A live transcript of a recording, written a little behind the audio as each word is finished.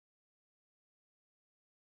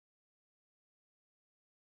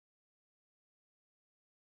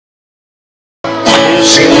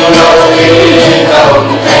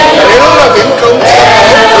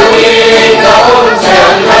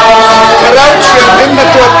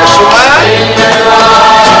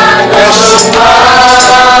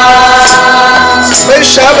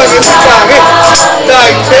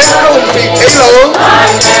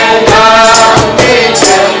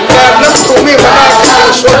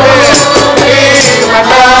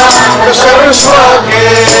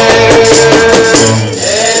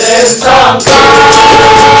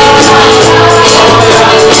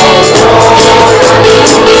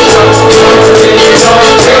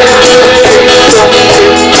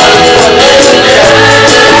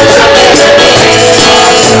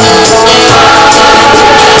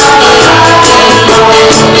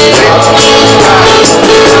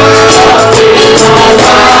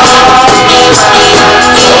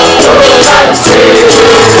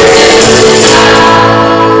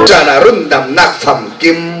Rundamnak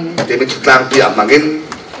Famkim thì mình thực lang bia mangin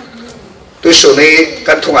tôi số này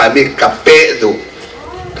căn thùng ai mi cà phê đủ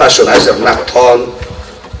ta số này giống nạc thon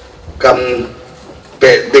căn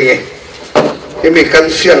phê đinh thì mình căn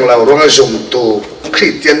phiền là rong dùng tu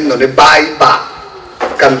Christian nó nên bài bạc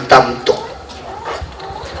căn tâm tu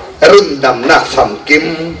Rundamnak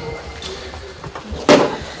Famkim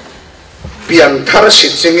biang thar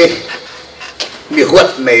sit singi mi huat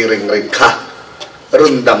mei ring kha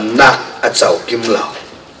Rundamnak a chau kim lao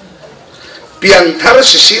piang thar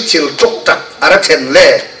si chil tuk tak ara then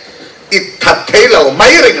le it that thei lo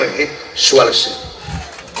mai ring sual se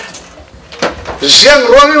jiang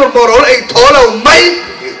ruang morol ei tholau mai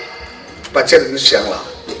pachen siang lao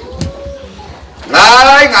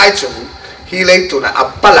ngai chung hi lei tu na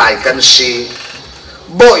appalai kan si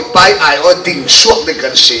boy pai ai o ding suak de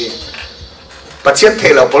kan si pachen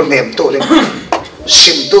thei lo pol nem tu ding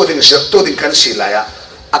sim tu ding se tu ding kan si la ya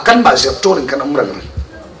akan ma zep tu ding kan umrang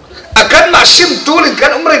akan ma sim tu ding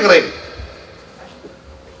kan umrang reng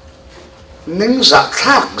ning za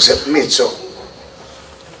thak zep mi cho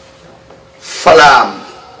falam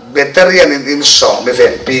veteran in so me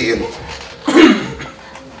ven pi in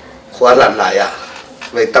khwalan la ya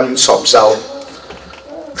ve tam som sau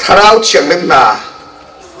tharau chiang lem na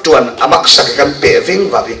tuan amak sak kan pe ving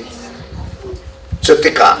wa vi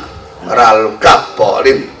chutika ral kap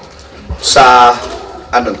polin sa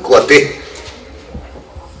anun kuati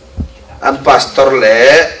an pastor le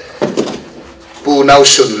punau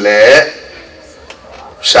sun le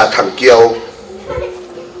sa thang kiau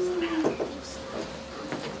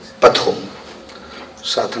pathum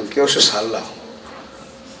sa thang kiau sa sala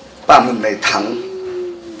pa mun nei thang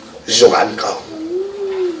zong an kau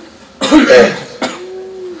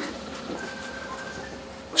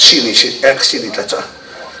sini si sini ta cha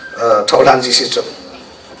thau lan ji si cho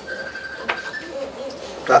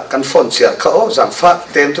ra kan phone chia khao jang fa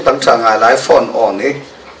ten tu tang changa lai phone on ni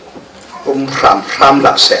ram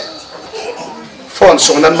la se phone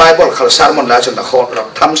sung nan mai bol khal sar mon la chon da khon ra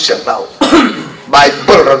tham sian dau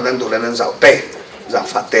bible ra nan du nan zau pe jang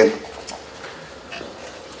fa ten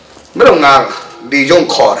me dong ngang đi yong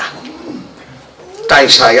kho ra tai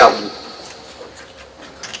sa ya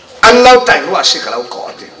an lau tai ru si ka lau ko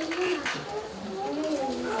ti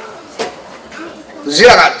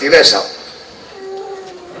zia ga ti le sao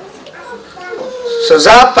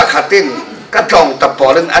saza pakhatin ka tong ta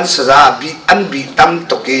polen an saza bi an bi tam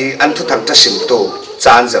to ki an thu thang ta sim to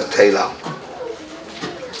chan zer thei lao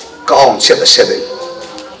ka ong che da se de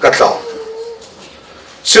ka tong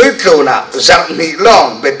chui tlo na zar ni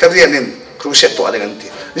long veteran in Crusade to dengan ti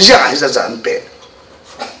ja hi za zan pe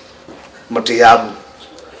matiam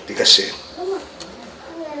ti ka se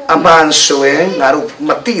aman soe ngaru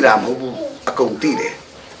matira mu akong ti de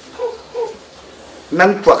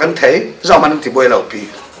nan tua kan thấy do mà thì bôi lẩu pi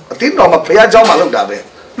tí nó mà phải do mà lúc đã về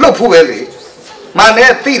lúc phu về đi mà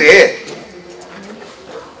nè tí đấy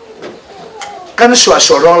kan xóa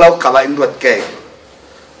xóa rong lâu cả vài đuột kề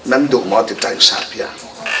nan đủ mà thì tránh sát bia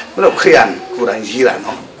lúc khian cụ đang gì là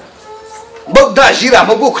nó bốc đã gì là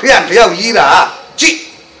mà cụ khian phảiเอาgì là chị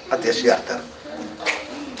à thế gì à ta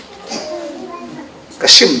cái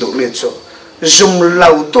sim đủ lên cho dùng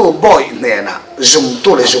lâu tu boy nè na dùng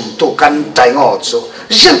tu là dùng tu căn tay ngõ cho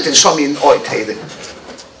riêng tiền so min oi thấy đấy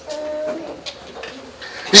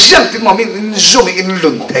riêng tiền mà min dùng in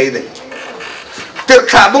lùn thấy đấy từ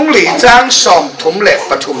khả bông lì trang sòng thủng lệ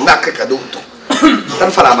và thủng nát cái cả đủ tu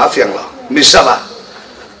tan phải làm á phiền lo mi sao à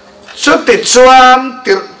cho tiền chuan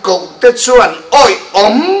tiền cậu tiền chuan oi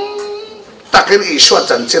ta cái ý suy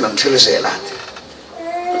chân chỉ làm thế là là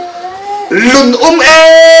lùn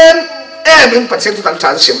em mình bắt đầu tăng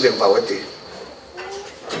trưởng xiêm viên vào vậy thì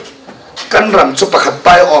căn rằm chụp bạc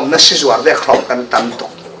bay om nó xí ruột để khom căn tam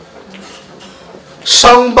tục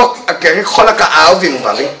song bok cái khola cả áo vinh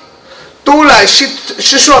vào đi tu lại si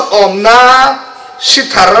suat om na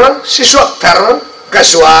si suat thar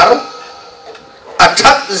kasuar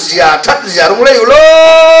thắt già rung lấy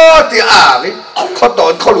lo thì đi khó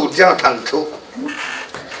tốn khó lụt giang thằng chú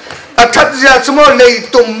thắt già chúng nó lấy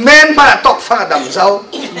tụm men mà tóc pha đầm rau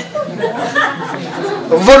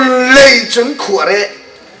vun lấy chúng khua đấy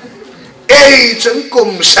ấy chúng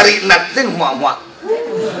cùng sari nát đến hoa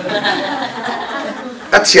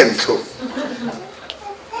tiền thủ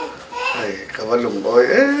các bạn lùng ơi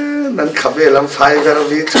năn khắp về làm phai cái đó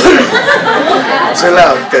biết chứ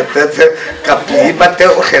là tết cặp ý bắt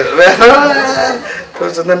theo hết về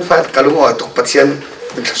thôi cho nên phải cả lùng ơi tục bắt tiền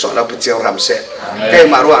mình sợ là bắt tiền làm sẽ cái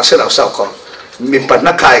mà ruộng sẽ làm sao còn mình bắt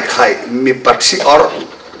nó khai mình bắt si or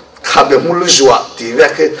khắp về mua lúa thì về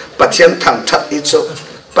cái bắt tiền thằng thắt ít số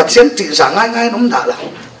bắt tiền chỉ rằng ngay nó đã là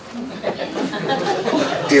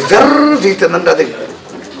thì ver vì thế nên đã định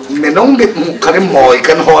mình không biết cái mồi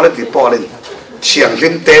cái hoa đấy thì bỏ lên xiềng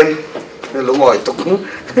lên tên lúc ngồi tục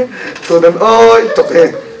tôi nói ôi tục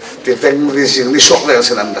thế thì tên vì xiềng đi sọc lên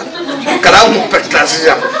xem anh cái đó một bạch là gì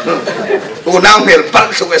vậy u nào mèo bắt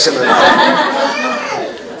xuống cái xem tôi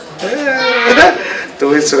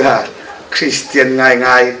nói ha Christian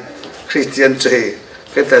ngay Christian chơi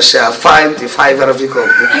cái ta sẽ find thì find vào vi cầu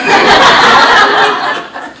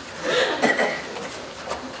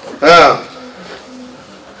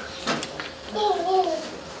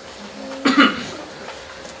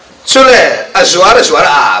cho nên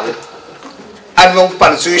zuar anh mong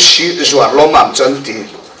pan suy sĩ zuar lo mam chân thì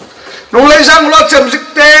nung lấy sang lo chém dịch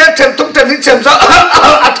té chém tung chém đi chém ra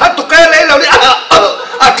thắt tụ cái lấy nào đi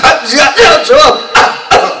thắt gì chưa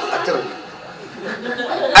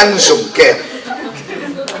anh dùng kèm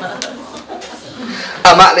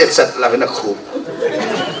ama để chặt là cái nó khô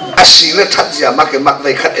xí là thắt gì mà cái mặc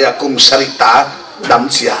về khát ya cùng sarita đắm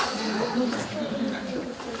chia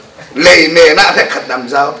lấy mẹ na phải khát đắm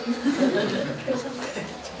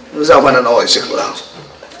dao mà nó nói sự lao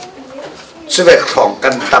sự việcของกั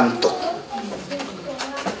นตำตก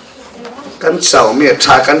กันเสาเมียช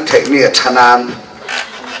ากันเทเมียชานาน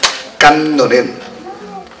กันโน่นนี่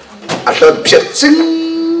อัดเพียรจ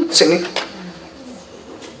ริง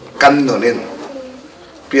กันโน่นนี่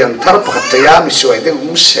เพียงทารพัฒยามีสวยได้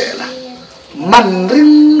เสียละมันริ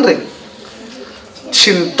ง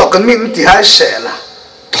ชินตกกันมินที่หายเสียละ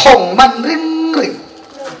ท้องมันริง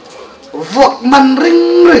วกมันริ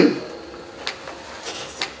ง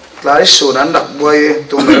หลายส่วนนั้นนักบวย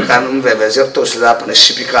ตัวเมืองกันเวเจอร์ตัวสุดาเป็น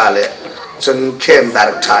สิบิกาเลยจนเข้มดา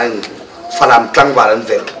ร์กทางฝรั่งกลางวันเ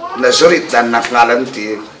วลนจริตดันนักงานที่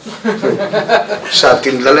สา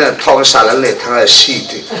ตินแล้วเนี่ยท้องสารเลยทางสี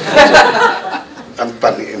ที่อันป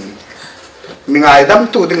นิมมีไงด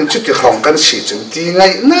ำตัวดึงจุดที่ของกันสีจนที่ไง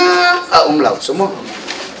นะเหล่าสมมติ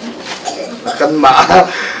กันมา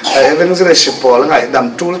เรื่องจะได้สิบปอแล้วไงด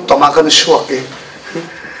ำตัวต่อมากันชัวร์กี่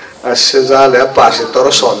เสียใจแล้วป่าเสียตัว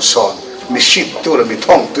สอนมีชิดตัวแล้วมี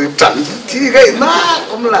ท้องตัวจันที่ไงนะ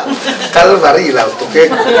เหล่าคัลวารีเหล่าตัวเก่ง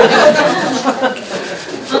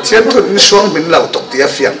เช่นทุนช่วงเป็นเหล่าตกที่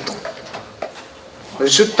เฟียงตก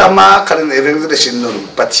สุดท้ายมาคันเรื่องจะได้สินนุน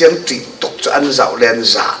ปัจจัยที่ตกจะอันเจ้าเล่น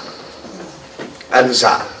อันจ่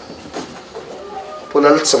าพวก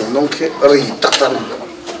นั้นส่งน้องที่รีตักตัน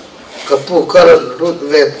กับพวกการรูด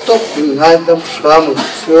เวทตกง่ายน้ำสาม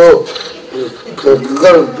ชั่วกับกา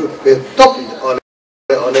รรูดเวทตกอ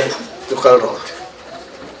ะไรทุกการรอด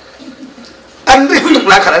อันนี้ทุก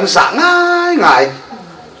หลายขนาดสั่งง่าย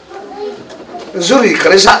จุด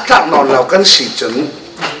ที่สั่งจับนอนเรากันสิจน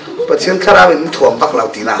ประเทศคาราบินถ่วงปักเรา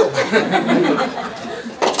ตีน่า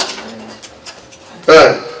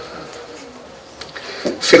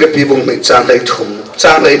ฟิลิปปินส์บุ้งจางเลยทุ่มจ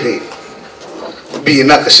างเลยนี่บี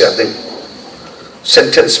นักเสียดิเซน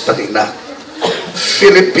เทนส์ปนินะฟิ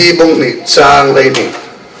ลิปปินส์บุ้งจางเลยนี่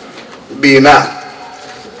บีนัก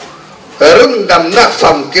รุ่งดำนัก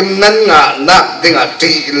ฟังกิมนั้นงานักดิ่ง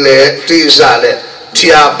ตีเล่ตีซาเล่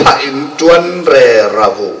ที่อาภาอินจวนเรรา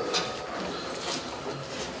บู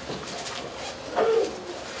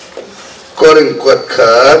ก็ริงกวดข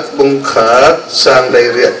าดบุ้งขาดจางเลย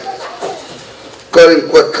เรียดก็ริง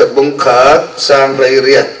กวดขัดบุงขาดสร้างไรเ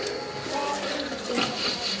รียด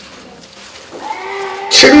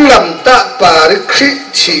ชิงลำตาปาริคิ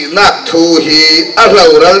ที่นักทูฮีอาเรา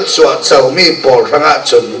รัลสวดเจ้ามีปอลรังอา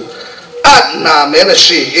จุนอัดนาเมน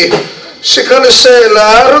สีสิกัลเซล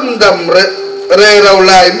ารุนดำเรเราไ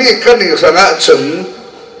ลมีกันอีรังอาจุน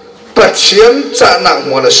ปัจเจียนจะนัก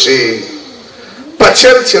มัวละสีปัจเจี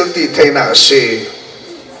ยนทิลตีเทนักสี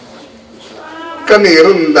กันอี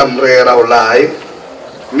รุ่นดำเรเราหลาย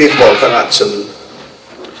มีปอลขนาดจุน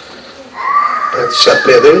siat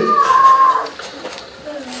pe ding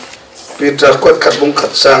Peter kot khat bung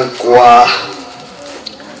khat sang kwa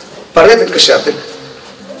pare den ka siat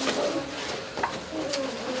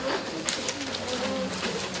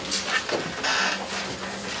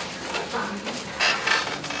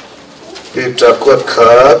Peter kot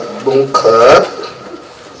khat bung khat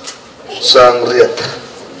sang riat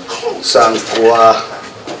sang kwa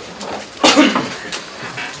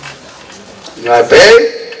ngai pe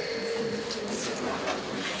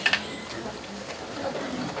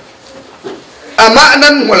ama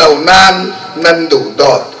nan mulau nan du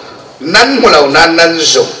dot nan mulau nan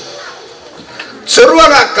zum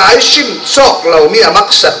seruanga kai sim sok lau mi amak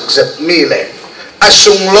sak zet mi le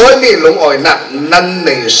asung loi mi lung oi nak nan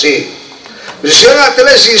nei si zenga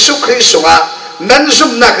tele Yesu Kristunga nan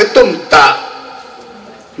zum na ketum ta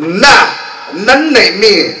na nan nei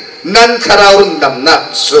mi nan tharaun dam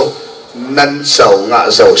nak so nan sau nga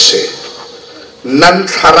zau se nan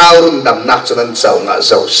tharaun dam nak so nan sau nga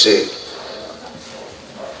zau se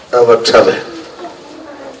awat sabe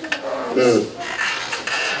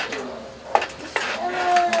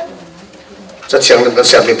cha chiang lim kan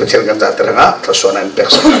sia mi pathian kan za teranga thasona an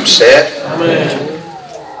pek sam se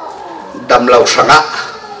dam lau sanga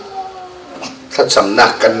tha cham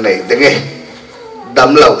nak kan nei denge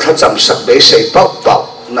dam lau tha cham sak be sei pau pau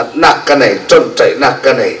nat nak kan nei ton chai nak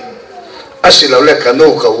kan nei asilo le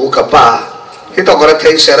kanu ka u ka pa hi to ko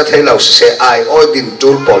thei se ra thei lau se ai oi din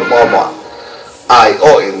tul pol mo mo ai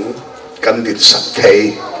o in kan din sak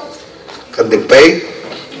thei kan din pe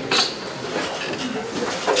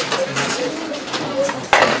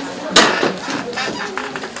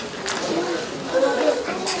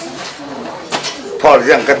Paul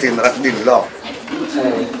yang katin rak din lo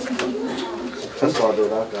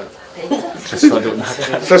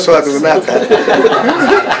sesuatu nak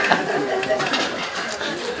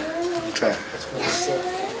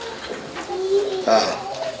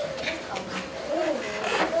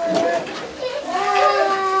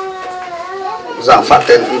Giảng phát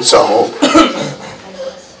tên số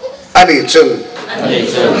ani chung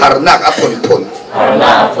harnak apun pun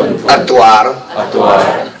atuar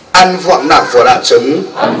an vuak nak vola chung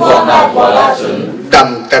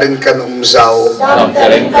dam terin kan zau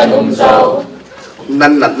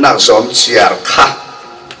nan nak zom chiar kha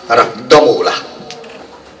rak domu la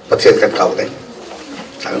pathian kan kau dei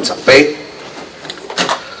thang sampai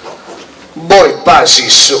boy pa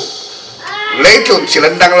Yesu lấy thùng chỉ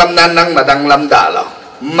lần đang làm nan năng mà đang làm đã là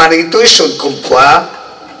mà đi tôi sụn cùng quá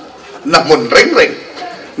nằm mồn rình rình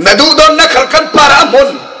nà đủ đón nà khẩn khẩn para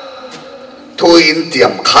mồn thôi in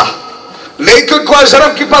tiệm khá lấy thùng qua giờ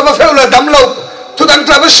làm kipa mà phèo là đâm lâu tôi đang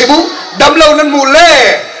tra với simu đâm lâu nên mù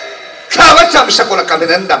lê tra với chăm sóc là cảm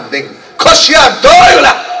nên đâm đinh có xia đôi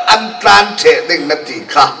là ăn plan chế đinh nà tì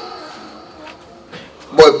khá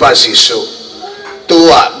bồi pa Giêsu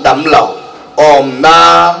tua đâm lâu om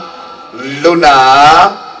na Luna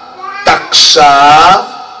taksa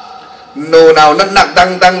no nào nó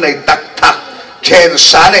nặng đăng này tắc thắc trên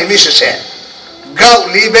sáng này mi sẽ gạo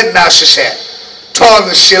li bên na sẽ thon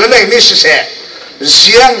xíu này mi sẽ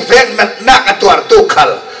giang ven nặng ở tuar tu khal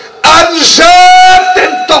an dân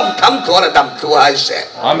tên tông thắm thua là đầm thua hay sẽ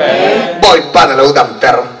bồi pa là lâu đầm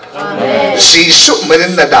ter Giêsu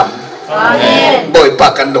mình là đầm bồi pa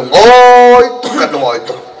cần đồng ôi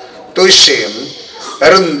tu tôi xem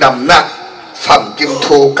Rundamnak Famkim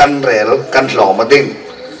thu kan rel kan lo ma ding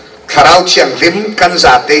kharau chiang lim kan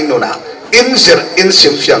za te nu na in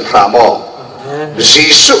sim fiang ramo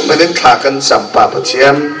Giêsu men tha kan sampa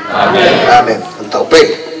pathian amen kan tau pe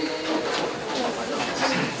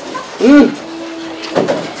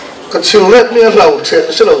kan sil let ni lau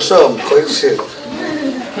che selo som khoi se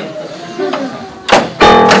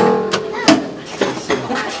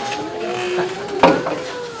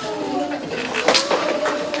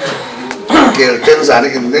kiểu trên giá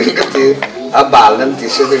này nên cái gì bà lên thì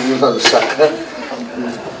sẽ được như phần sạc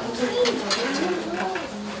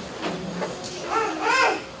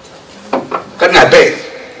cái này bê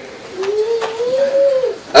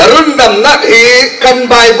Rundamnak hi kan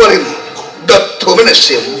Bible dot thu mình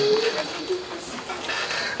sim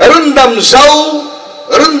Rundam zau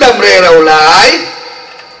Rundam re rau lại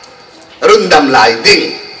Rundam lại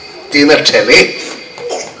ding tina chene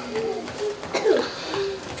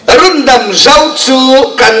Rundam zau chu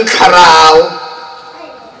kan kharau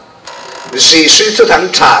Giêsu cho thằng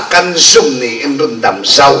trả kan zoom ni in rundam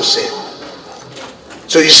zau se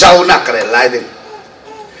chui zau nak re lai ding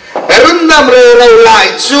Rundam re rau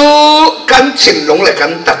lại chu kan chin long le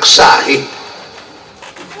kan taksa hi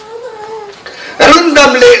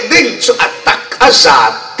Rundam le ding chu atak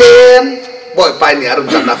aza tem bội pai ni arum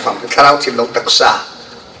tam nak pham kharau thin long taksa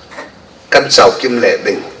kan chau kim le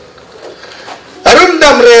ding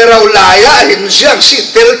Rundam re rau laya him siang si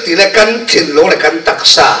tel ti le kan thin long le kan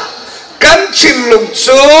taksa kan thin lung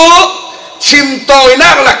chu chim toy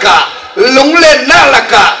nak laka lung len nak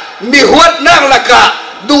laka mi huat nak laka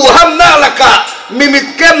du ham nak laka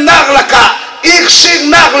mimit kem nak laka ik sing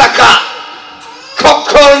nak laka khok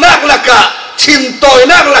khol nak laka chim toy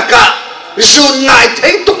nak laka zun ngai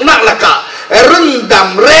thấy tuk nak laka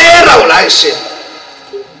Rundam re rau lai se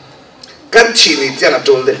kan chi ni tiang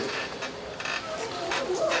atul de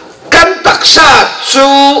kan taksa chu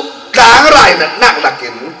tang rai nak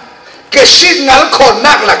lakin ke sin ngal khon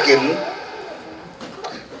nak lakin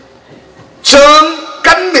chong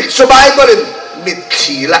kan mit subai bolin mit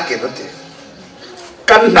khi lakin ati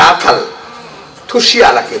kan na khal thu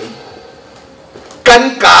sia lakin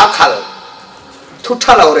kan ka khal thu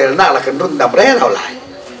thalau rel nak lakin Rundam re rau lai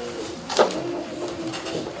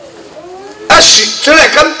asi chule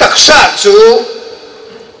kan taksa chu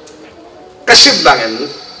kasim bangen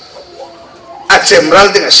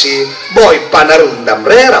Acemral dengan si boy panarundam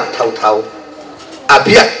rerap tahu-tahu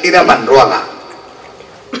abiak ina manruanga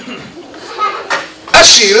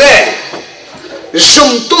asile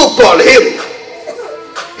zoom tu polhim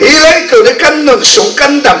hilai kau dekan nun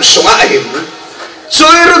sungkan dam sungahim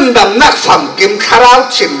cuy Rundamnak Famkim kharau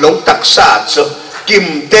chin long taksa cu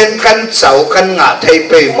kim ten kan chau kan nga thei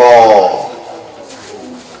pe mo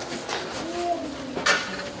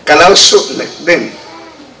kalau suk nek ding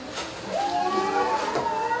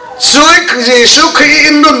Suy Giêsu khi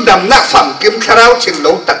in Rundamnak Famkim kharau chin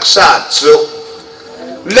long taksa chu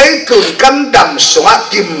lấy cùn căn đầm xóa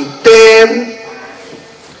kim tên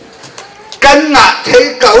căn ngạ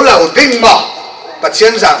thấy cậu lầu đinh mỏ và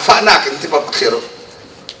chiến giả phá nạ kính tiếp bọc xíu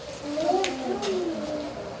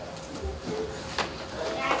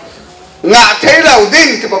ngạ thấy lầu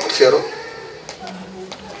đinh tiếp bọc xíu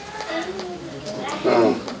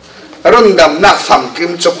Rundamnak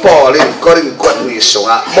Famkim cho bỏ lên có đình quận nghỉ xuống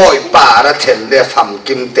ạ mỗi bà ra thèn để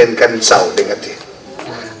Famkim tên căn giàu đinh ạ thì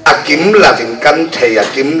Akim là vinh căn thầy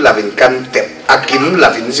Akim là vinh căn tệp Akim là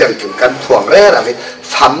vinh giang kim căn thuang rẽ là vinh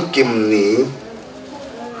Famkim ní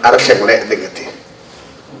ara thèn lệ đinh ạ thì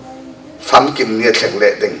Famkim ní thèn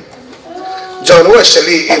lệ đinh John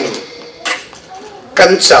Wesley in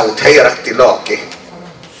căn giàu thầy rắc tì lọ kì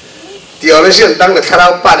Theologian tang le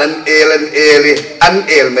tharau pan an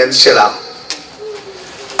el men sela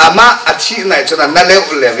ama athi nai chona na leu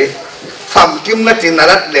lewi Famkim na tin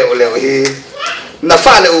narat leu hi na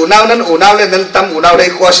fa le unau le nan tam unau le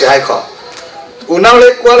kwa si hai kho unau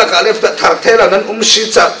le kwa la ka le thar the la nan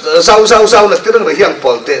si cha zau na tirang re hiang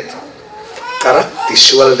polte karat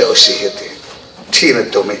tisual de osi hete thi na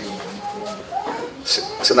to me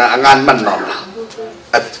sana angan man nom la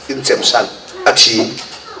at in chemsan athi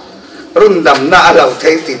Rundam na alaw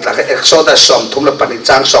thay tit la exoda som thum la pani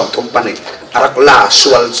chang som thum pani arak la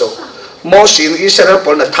sual cho mo sin Israel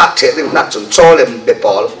pol na thak the dim na chun cholem be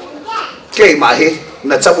pol ke ma hi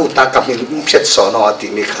na chabu ta kamin phet so no ati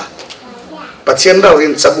mi kha pathian raw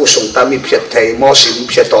in chabu sung ta mi phet thei mo sin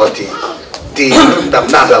phet to ti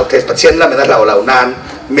Rundam na alaw thay pathian la mena law nan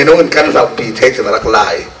menung kan law pi thei tin rak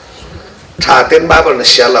lai tha ten bible na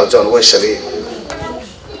sia law John Wesley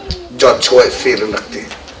jot choi feel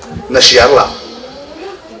nakti na siar la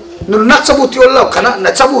nun nak sabu tiol la kana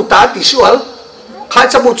na sabu ta ti sual kha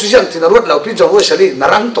sabu chu jang tin rot la pi John Wesley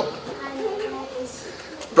narang to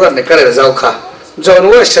ron ne kare zau kha John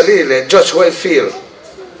Wesley le George Whitefield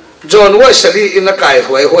John Wesley in a kai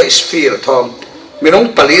Whitefield thom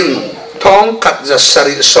minong palin thong khat ja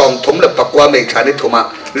sari som thum la pakwa me khani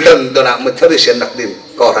thuma London Methodist nak din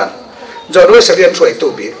koran John Wesley an thoi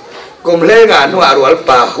tu bi kum le nga nu arwal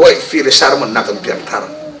pa Whitefield sermon nak piang thar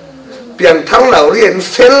piang thar la rien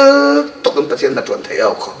fel tok am patien na tuan thai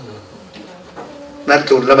au kho nan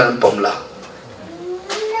tu la man pom la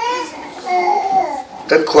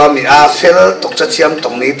kan khwa mi a fel tok cha chiam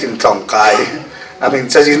tong ni tin tong kai a min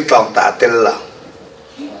cha jin tong ta tel la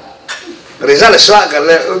Rizal swa ka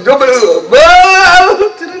le do ba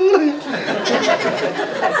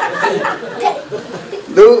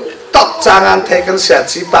du tok changan thai kan sia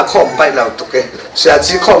chi pa khom pai lau tok ke sia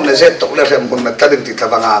chi khom na je tok le rem hun na ta ding ti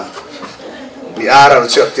tawangan mi ara lo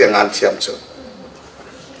chok tiang an thiam chu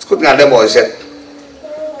kut ngan de mo je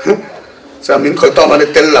sa min khoi to ma ne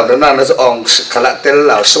tel lau na na ong khala tel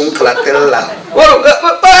lau sung khala tel lau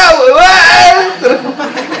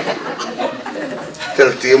tel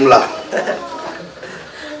tim la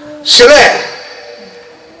sile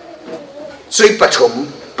sui pachum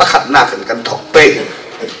pakhat na kan thok pe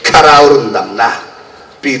kharau Rundamnak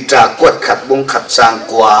pi tra kwat khat bung khat sang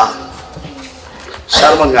kwa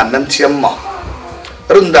sarman nan thiam mo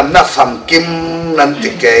Rundamnak Famkim nan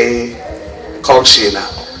tikay kong sina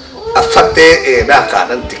afate na ka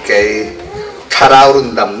nan tikay Karaw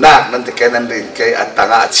Rundamnak nan tikay nan rin kay at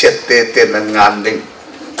tanga at siyete nan nganding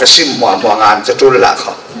kasi muang sa tulala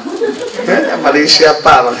ko Malaysia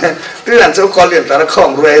pa tinan sa kolyan tara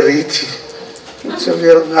kong ruay riti sa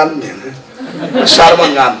virang nganding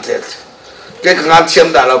sarman ngantet kaya kangan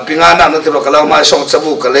siyam dalaw pinganan na tilo kalaw masong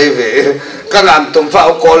sabu kaleve kangan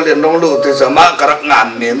tumfa o kolyan nung luti sa makarak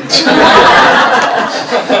nganin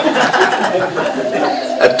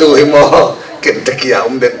at tuhi mo kintakiya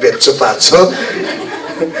bet supatso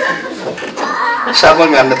sama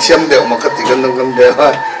nga na siyam dew makatigan ng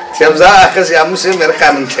gandewa siyam za kasi amu si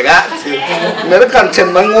Amerikan tega Amerikan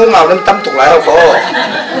ten mangungaw ng tamtuklaw ko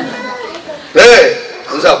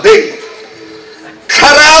ang sabi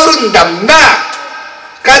Karaw Rundamnak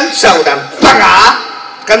kan saw dan panga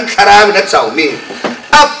kan karaw na saw mi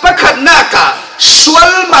apakat naka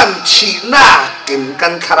swalman china kin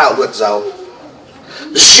kan karaw luat saw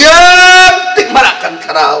jam tik marakan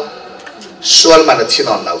karaw swalman na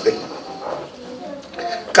chinon naw ding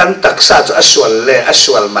kan taksa to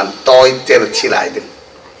aswalman toy ter chilai ding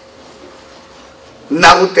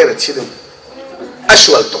naw ter chidum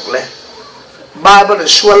aswal tokle babal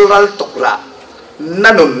swalral tokla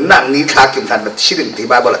nanun nang ni thakim than bat sirim ti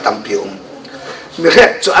ba bola tampium mi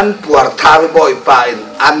rek cho an puar thawi boy pa in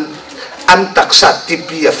an taksa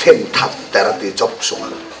tipi a fem thap terati job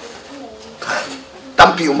sunga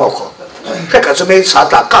tampium mo ko rek cho me sa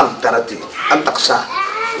ta kan terati an taksa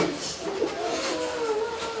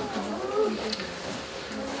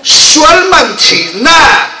sual man chi na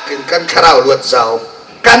kin kan kharau luat zau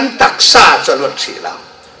kan taksa cho luat chi la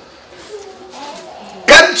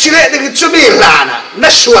kan chile de chumi lana na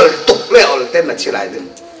sual tuk le ol ten na chilai din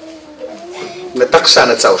na taksa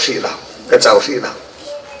na chau si la ka chau si la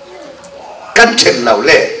kan chen lau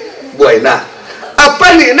le buai na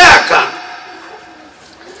apani na ka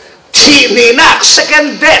thi ni na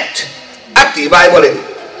second death ati bible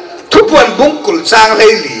thu puan bungkul chang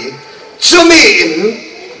lei li chumi in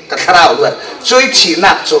ta kharau luat chui thi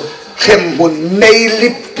na chu khem mun nei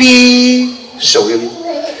lipi so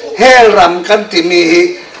hel ram kan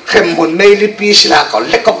timi khemun nei lipi sila ko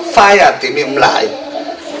lekop fire timi mlai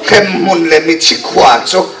khemun le mi chikwa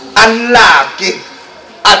cho an la ki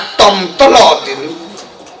atom tolotin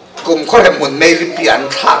kum khemun nei lipi an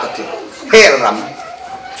thakati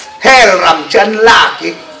hel ram chan la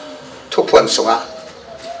ki thupon sunga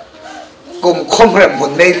kum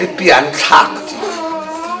khemun nei lipi an thakati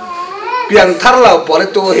piang tharlau pole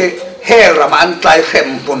to hel ram an tlai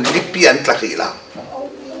khemun lipi an tlakila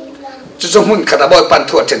chúng mình khá bồi pan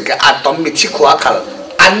thua trên cái atom mit chiếc khóa khal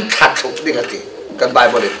ăn khát thuộc đi cái gì cái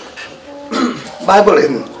Bible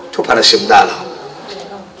hình thu phản sim đa là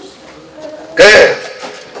cái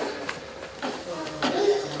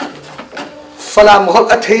phalam học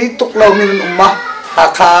thấy tục lâu mình umma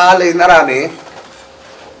ta khá lên nara này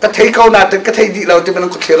cái thấy câu nào cái thấy đi lâu thì mình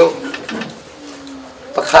có thể đâu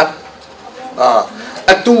bác khát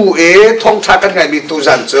tu thong cha cái ngày bị tu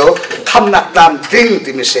dàn chỗ khăm nặc đam tinh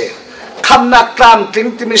thì mình sẽ khăm nặc đam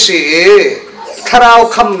tinh thì mình sẽ kharao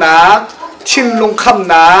khăm nặc chin lung khăm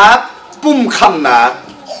nặc bum khăm nặc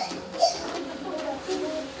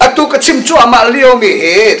tu cái chim chua mà liêu mi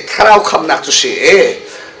kharao khăm nặc tu sẽ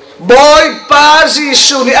boy pa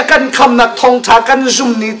Giêsu ni akan khăm nặc thong cha kan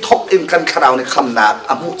zoom ni thok in kan kharao ni khăm nặc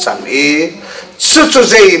amu chang su chu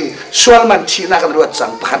zain sual man thi na kan ruat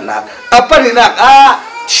chang phan nak apa ni nak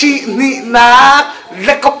thi ni nak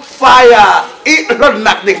lekop fire lon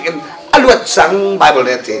nak dik in aluat sang Bible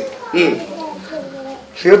ne ti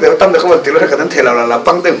hiu de tam de ko ti lo kan thela la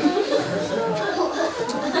pang dem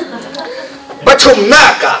bachum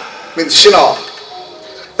naka min sino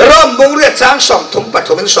rom bung ria chang som thum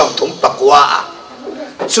pathum min som thum pakwa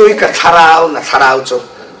chui ka tharau na tharau chu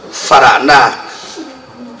farana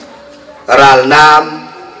ral nam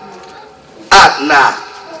atna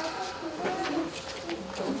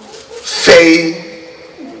fei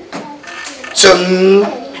chun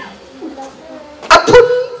apun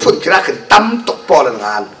phun kira kan tam tok pol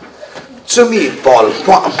ngan chumi pol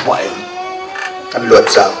hwa hwai kan luat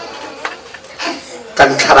zau kan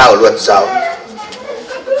kharau luat zau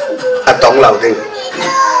atong lau ding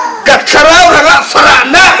kat kharau ranga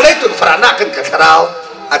farana leitun farana kan kat kharau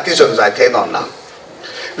ati zon zai the non na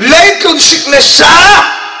leitun siklesa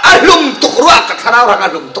alum tukrua kat kharau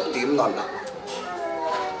ranga alum tuk tim non na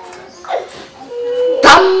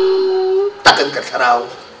tam takan kat kharau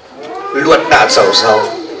luat na sau sau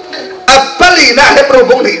apali na he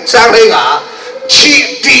probong ni sang re nga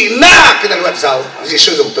chi ti na kan luat sau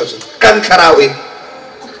Giêsu dùng to kan kharau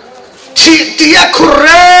chỉ tia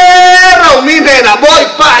khurê rau mi này là bôi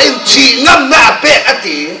pa in chỉ ngâm na pe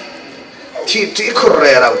ati chỉ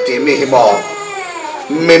khurê rau ti mi hi mo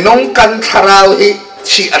mình nông căn tharau hi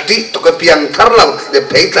chỉ ati to cái piang thar lau để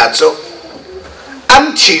thấy là chỗ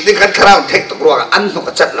ăn chỉ đi căn tharau thấy to rồi ăn nó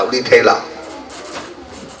có chất lau đi thế là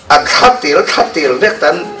khát tiền vét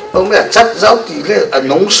tận ông mẹ chất rau thì lên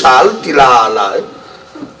nông sản thì là lại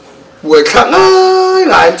buổi sáng ấy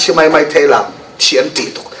là anh chỉ mày thế là chỉ ăn tỷ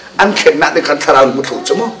tục ăn khen nát đi căn tharau một thủ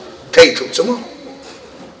chứ không thấy thủ chứ không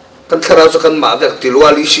căn tharau cho căn mà việc thì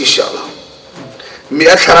loa lý xí xả là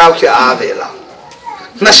mẹ tharau kia à về là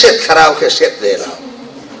nó xét tharau kia xét về là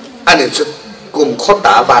anh ấy chút cùng khó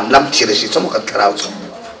đá vạn năm chỉ là chỉ trong một căn tharau chứ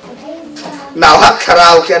nào hắc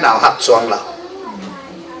tharau kia nào hắc choang là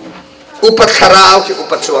upat tharau kia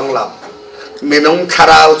upat choang là mình ông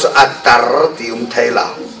tharau cho atar thì thấy là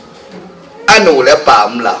anu le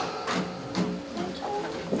pam là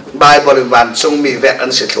Bible van chung mi vẹn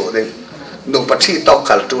ăn sẽ thổ đinh nụ bát thi tóc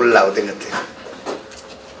cả tu lão đinh cái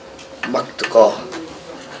mặc tự co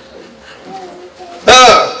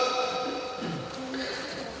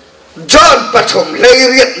John pathom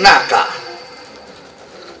lấy riết na cả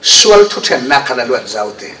sual thu thèn na cả là luận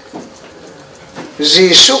giáo thế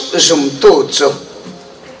Jesus dùng tu cho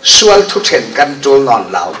sual thu thèn căn tu ngon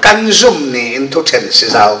lão căn dùng nín thu thèn sẽ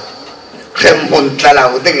giáo khem hồn là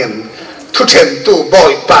lão đinh thu thèn tu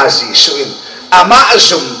boy pa Jesus in ama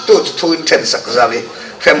dùng tu thu thèn sắc giáo đi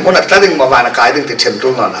khem hồn là đinh mà vana cái đinh thì thèn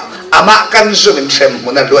tu ngon lão ama căn dùng in khem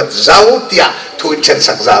hồn là luận giáo tia thu thèn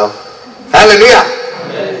sắc giáo Hallelujah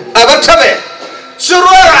abat sabe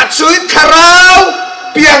surua chui tharau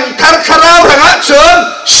piang thar tharau hanga chun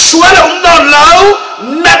sual non lau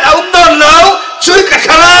nat non lau chui ka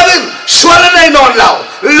tharau sual nei non lau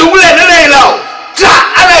lung le nei lau tra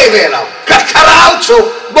alai ve lau ka tharau chu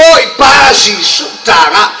boy pa si su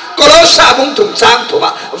tanga kolosa bung thum sang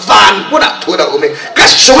thuma van puna thu da umi ka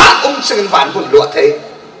suha sing van pun lo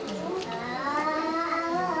thei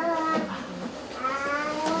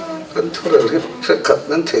kan thu rồi cái cật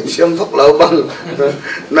nên thể xem phật lâu bằng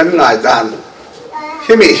nên ngài đàn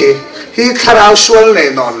hi mi hi tharau sual này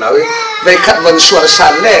non lâu về khát vận sual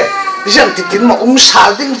san này rằng thì tin mà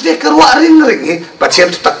sal tiếng về cái ruộng ring ring hi bà xem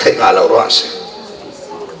tắc thấy ngài lâu rồi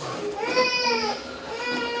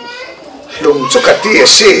lùng chút cái tia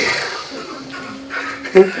xì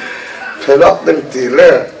phải lót đừng tì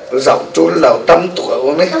lệ dạo trốn lâu tâm tuổi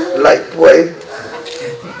ông ấy lại quay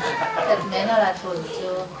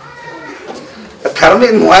thằng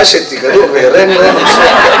mình mua sẽ chỉ cái đồ về lên lên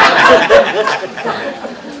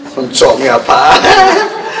còn chọn nhà phá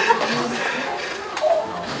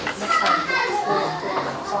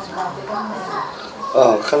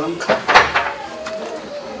không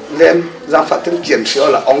lên ra phát tiếng kiểm phiếu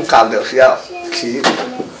là ông cảm được phiếu khí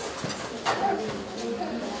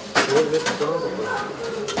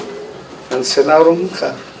anh sẽ nào đúng cả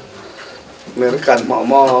mình cần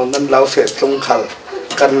mò nên lau phết trong khăn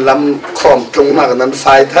cần làm khom trung mà cần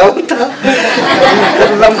phải tháo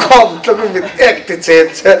cần làm khom trung mình ép thì chết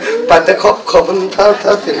bạn ta khom tháo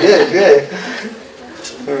thì ghê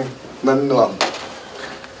nên nuông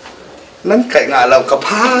nên cái ngã lâu cặp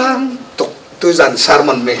hang tục tôi dàn sar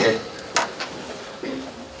mình mê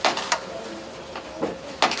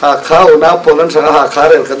khao na polan sang khá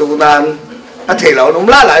rồi cái đồ nan thầy lão nôm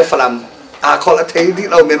lá lại phải làm khó là thầy đi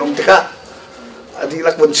lâu miền ông thì cả đi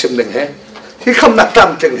lắc vân sim đừng hết khi không nặng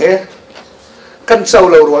tam chừng hết căn sâu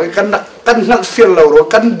lâu rồi căn nặng phiền lâu rồi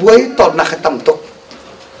căn buổi toàn nặng tầm tục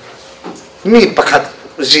mi bạc hạt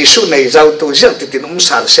Jesus này giàu tu riêng thì tin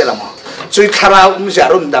sal sẽ làm chui tharau giả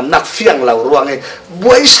Rundamnak phiền lâu rồi ngay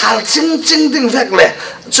buổi sal chinh đinh vẹt lệ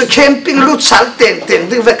chui camping lút sal tiền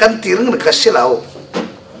đinh vẹt căn tiếng được cái sẽ lâu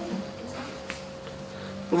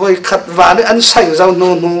với khát vả để ăn sành giàu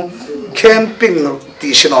nô camping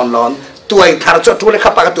tí xin on lon tuổi thar cho tu le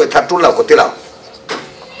khapa ka tuổi thar tu lau ko ti lau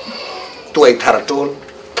tuổi thar tu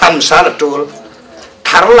tham sa la tu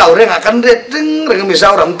thar lau re nga kan re ting re mi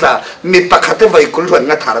zau ram ta mi pakhate vai kul huan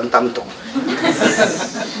nga tharan tam to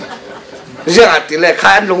ja ti le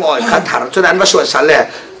khan lung oi kha thar chu nan wa suat sa le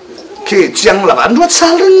ki chiang la an ruat sa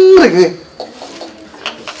ring ring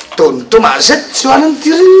ton tu ma zet chuan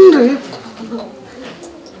ti ring ring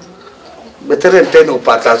beterin te no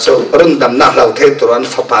pa ta so Rundamnak lau the turan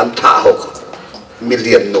fapan tha ho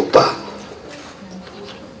million no pa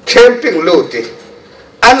camping luti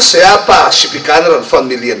an se apa sipikan ron fon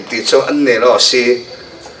million ti so an ne lo si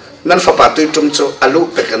nan fapa tu tum cho alu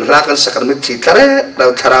pekan la kan sakan mi thi tare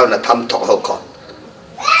dau tharau na tham thok ho ko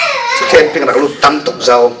camping rak lu tam tok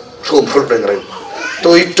zau rum phul reng reng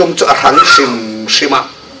tu tum cho hang sim sima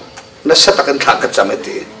na satakan thak ka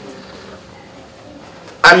chameti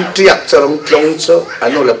an triak charong tlong cho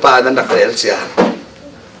anu le pa na nakrel sia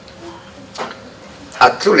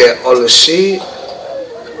atlule olsi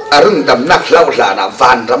Rundamnak lau lana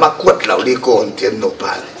van rama kuat lau li kon tien no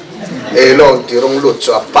pan elon tirong lut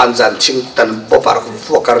cho panjan ching tan bopar ko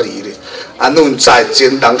fokari anun chai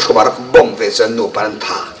chen dang khomar bom ve chan no pan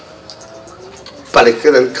tha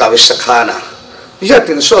palikiran kawisakhana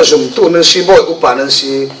yatin so zum tu nan si boy upanan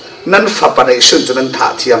si nan fa panai sun chunan tha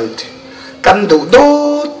thiam ti kan du do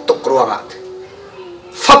tokruanga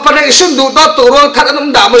fa panai sun du do to ro thar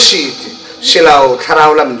nam da ma si silau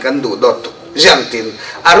tharau lam kan du do giang tin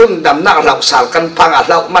Rundamnak lau sal kan pang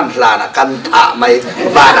lau man lana kan tha mai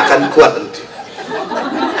vana kan kuat ti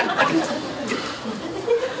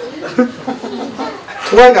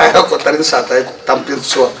thua ngai ko tarin sa tai tampil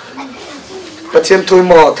so pathian thui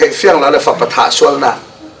mo the fiang la le fa patha sual na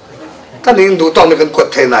kan ning du tong ni kan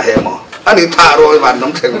kuat the na he mo ani tha roi van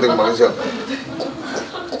nam theng ding ma so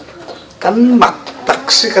kan mak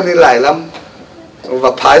tak si kan ni lai lam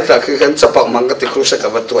và phái là khi hắn chấp bằng mang cái tiếng Crusade cả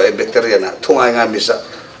vật tuổi bacteria na thung ai ngay misa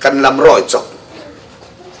cần làm rồi chọc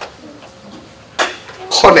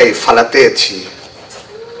con này phá là tê chi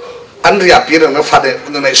anh ria pi nó phá đấy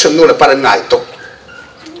nó này xuân nô là bắt ngài tục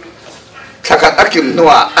thà cả akim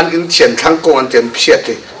noa anh in tiền thang công anh tiền phiệt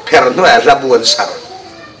thì phèr noa là buồn sạc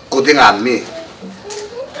cố định ăn mi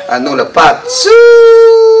anh nô là bắt chứ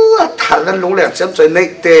thằng nó lúng lẹt chém chơi này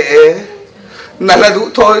tê nãy là đủ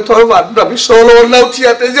thôi và làm solo lâu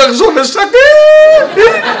thiệt thì giờ rồi nó sắc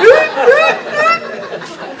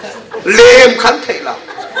lem khăn thấy là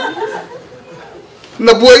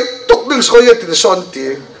nó buổi tục đừng soi thì son thì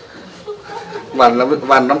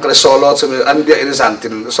van năm cái solo cho mình anh biết anh dàn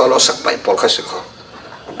tiền solo sắc bảy bỏ khai sự khó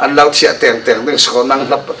anh lâu thiệt tiền đừng soi năng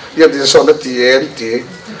lấp giờ thì son nó tiền thì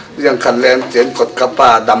giờ khăn lên tiền cột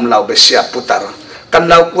capa đâm lâu bị xẹp putar kan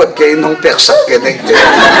lau kuat ke nong pek sak ke nei je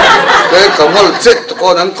ke kamol chet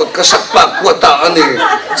ko nan kot ka sak pa kuat ta ani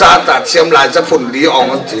cha ta thiam lai cha phun li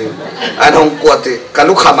ong an ti an hong kuat ti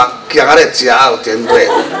kalu khama kyang are chia au ten re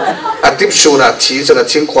atip su na thi cha na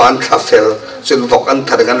ching kwan kha fel chun vok an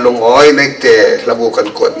thar gan long oi nei te labu kan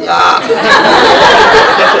kuat nga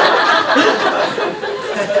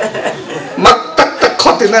mak tak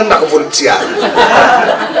khotin na nak vun chia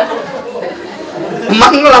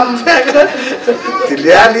mang làm phép thì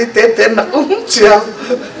liali tê nặc chiao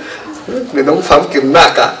mình không Famkim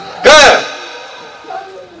nạc cả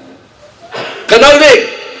cái nói đi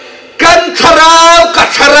kan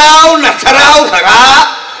tharau na tharau thara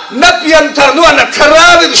na pian thar nuan na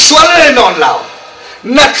tharau in sual le non lao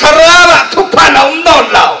na tharau thu pan om non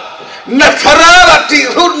lao na tharau ti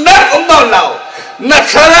run na om non lao na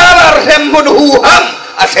tharau rem mun hu ham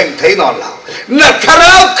a theng thấy non lao na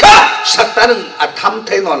tharau ka satan a tham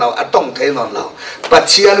thấy non lao a tong thấy non lao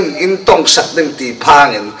pachian in tong sak ding ti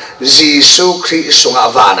phangin Giêsu Christ sunga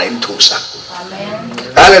vana in thu sak amen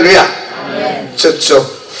hallelujah chu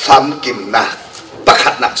Famkim na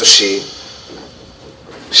pakhat nak chu si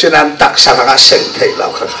sinan tak saranga seng thei lao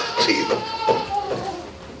kha si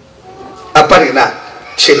apari na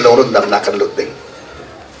chin lo Rundamnak kan lut ding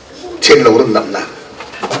chin lo Rundamnak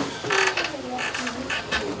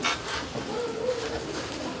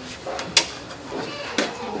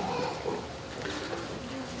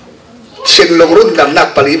chin lo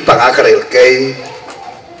Rundamnak pali pangakarel kay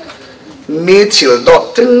mi chil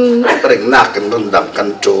dot ting ring nak kan Rundam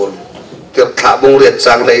kan chol tir kha bung riat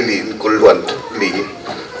chang lai lin kulwan li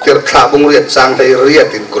tir kha bung riat chang lai riat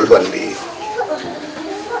in kulwan li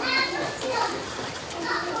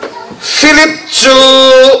Philip chu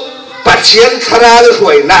pathian kharal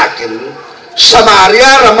huai nakin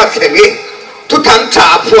Samaria ramat hengi tu thang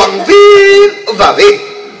cha phuang vi va vi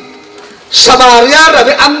Samaria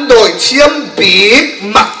rabi andoi thiam bi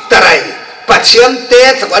maktarai pathian te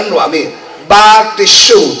thak an nuami ba ti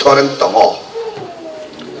su thoren tongo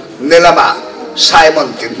nelama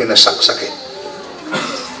Simon tin mina saksake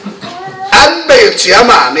an be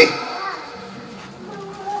chiama ni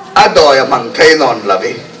adoya mang thei non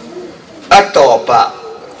lavi atopa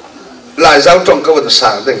lai zau trong ka wan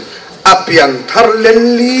sang ding apiang thar len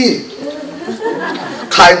li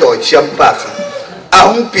khai doi chiam pa kha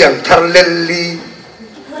ahong piang thar len li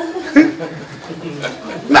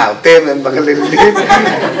nào tên em bằng lên đi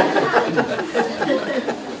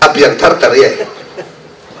apiang thar tar ye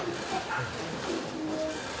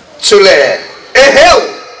chule eheu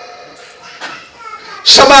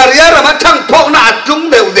Samaria rama thang phok na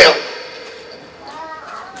atlung deu deu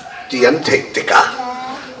tian thei tika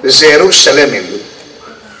Jerusalem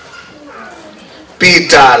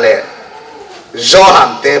Peter le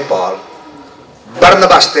Johan te Paul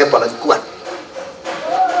Barnabas te Paul kuat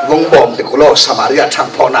vong bom te kulo Samaria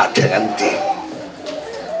thang phona thengan ti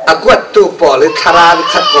akwat tu pol tharan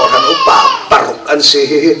khat ko han upa paruk an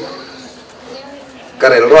si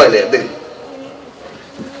karel roi le ding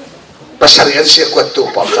pasari an si akwat tu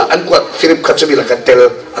pol ka an kwat Philip khatchubila ka tel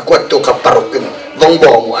akwat tu ka parukin vong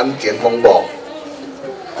bom an tien vong bom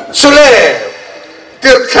sule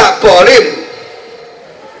tirkha polim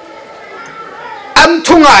an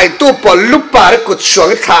thungai tu pol lupa kut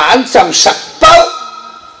suang tha an cham sak pau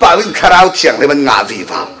pawin kharau thiang le man nga vi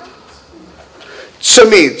vào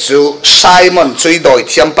chumi chu Simon chui doi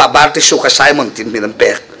thiam pa bar ti su kha Simon tin min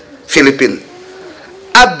pek Philippines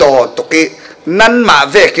ado to ki nan ma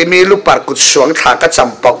ve ke mi lupa kut suang tha ka cham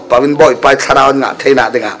pok pawin boy pai kharau nga theina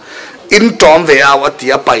denga in tom ve aw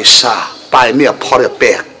atia paisa pai mi a phor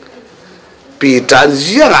pek pi tan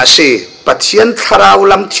ziang a se pathian kharau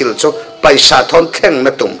lam thil chu paisa thon theng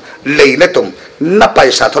na tum lei na tum na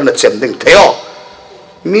paisa thon na chem ding theo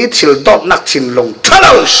mi thil dot nak thin long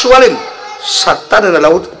thalo swalim satan na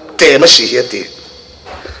lo te ma si hiati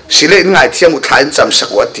sile ngai thiam u thain cham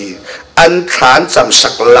sak wati an than cham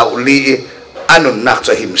sak lau li anun nak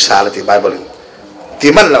cho himsa la ti bible ti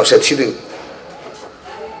man lau se thiding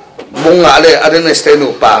munga le adene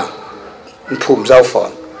stenu pa phum zau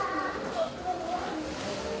phon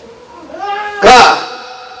ka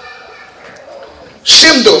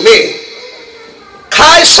sim do mi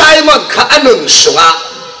khai Simon kha anun sunga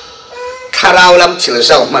kharau lam thil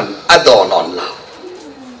zau man adonon la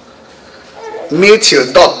mi thil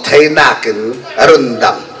dot theina kin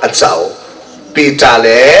rundam a chau Peter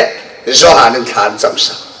le Johanin than cham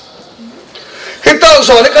sa hito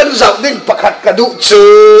zo le kan zau ding pakhat ka du chu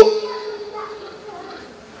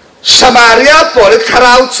Samaria pol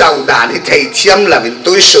kharau chau dan hi thei thiam lavin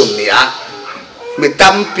tui sum nia mi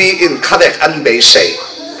tampi in khavek an be sei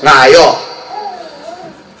ngayo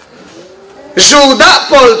Juda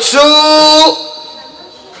pol chu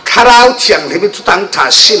kharau thiang hi mi tu tang tha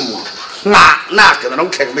sim nga na ke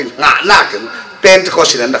nong kheng ding nga na ke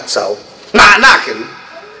Pentecost in dak chau nga na ke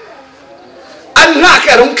an nga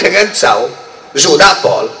ke rong kheng an chau Juda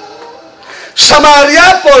pol Samaria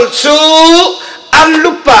pol chu an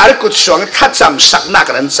lupar kut suang khat cham sak na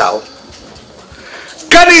kan chau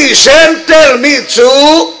kani sen tel mi chu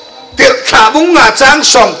tir thabung nga chang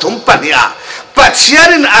som thum pania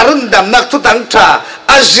pachiarin Rundamnak tu tang tha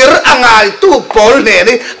azir angai tu pol ne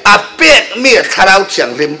ni apek mi kharau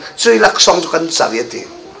thiang lim chui lak song kan chawiati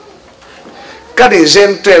kani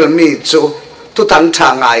sen tel mi chu tu tang tha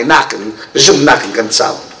ngai nakin zum nakin kan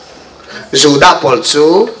chau Juda pol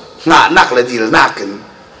chu nga nak la dil nakin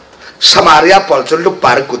Samaria pol chu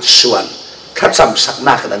lupar kut suan khacham sak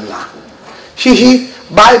na kan nga hi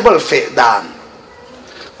Bible fe dan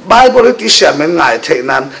Bible ti sia men ngai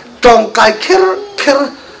theinan tong kai kher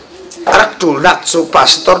arak tul nak chu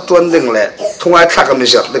pastor tuan ding le thungai thak mi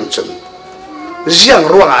jak ding chun jiang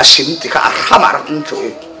ruang asim ti kha hamar in chu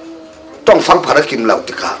tong phang phara kim lau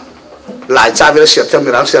ti kha lai cha vi sia thiam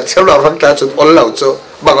mi rang sia thiam lau rang ta chu ol lau chu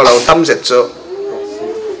bang lau tam jet chu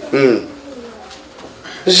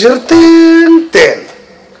zir ten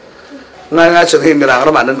ngai chu hi mi rang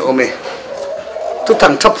ra man an ome tu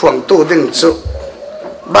thang thap phuang tu ding chu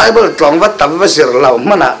Bible tlong wat tam wa zir lau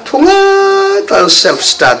mana thunga tan self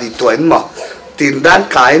study toin mo tin dan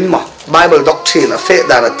kain mo Bible.S fe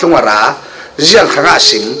da na thunga ra jiang khanga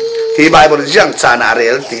sim hi Bible jiang chana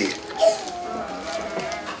rel ti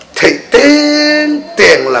thei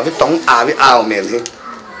teng la vi tong a vi ao men hi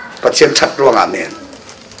pathian that ruang a men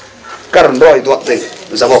karon roi do ding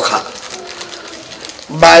zawo kha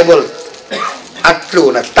Bible atlu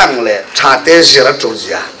na tang le thate zira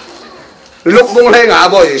tuzia luk mung le nga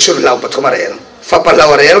boy shul lau pathuma rel fa pa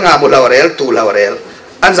lau rel nga mu lau rel tu lau rel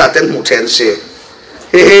an za ten mu then si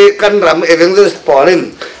hi kan ram evangelist polin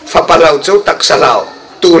fa pa lau chu tak sa lau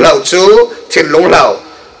tu lau chu thin long lau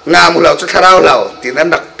nga mu lau chu tharau lau tin an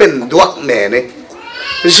dak pen duak me ni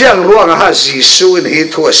jiang ruang ha Jisu in hi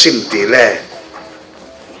thu sim ti le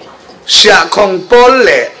sia khong pol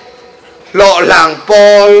le lo lang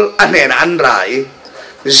pol anen an rai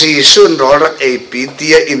Jisun rorak AP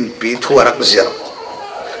tia in pi thuarak zir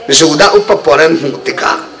Juda upaporan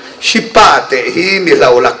mutika hipate hi mi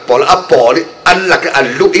laulak pol apoli an lak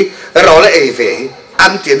alui rola ave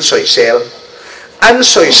an tien soisel an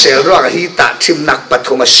soisel ro hi ta thim nak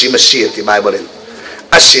pathuma simasi ti Bible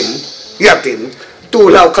asim yatin tu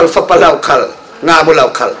lau khal fa palau khal nga mu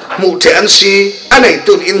lau khal mu the an si anai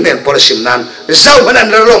tun in nen por sim nan zau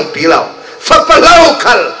hanan rom pi lau fa palau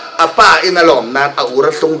khal apa inalom nan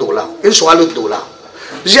aurat tung dula in swalut dula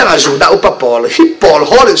jiang Juda upapol hi pol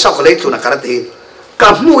holin sa kholei tu na karati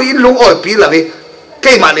ka mu in lung oi pi lawi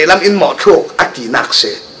ke ma ne lam in mo thok ati nak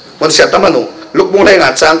se มันเสียตั้มมันลูกมุ้งให้งา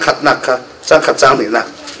นจ้างขัดหนักค่ะจ้างขัดจ้างหนีหนัก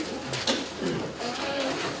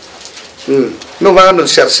นู่นว่าหนุน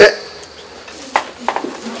เสียเสะ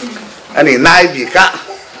อันนี้นายบีกะ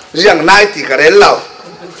เรื่องนายตีกระเด็นเรา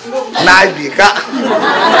นายบีกะ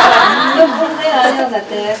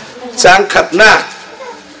จ้างขัดหนัก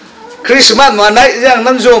คริสต์มาสวันไหนเรื่อง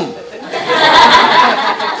นั้นซุ่ม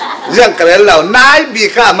เรื่องกระเด็นเรานายบี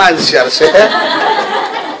กะมันเสียเสะ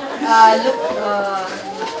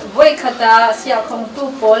วัยขตาเสียของตู้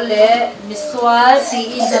ปอลเล่มิสวาสี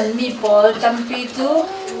อินดันมีปอลจำปีจู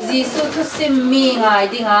จีสุทุสิมมีไง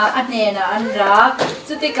ดิ่งอันเนน่ะอันรัก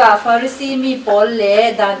สุติกาฟาริสีมีปอลเล่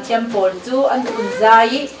ดันเทียมปอลจูอันกุนใจ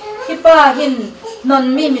ฮิปะหินนน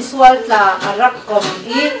มีมิสวาลตาอารักกอม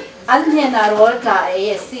อีอันเนน่ะโรลตาเอ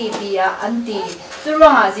ซีบีอาอันตีจุล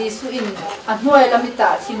หาจีสุอินอันห่วยลมิตา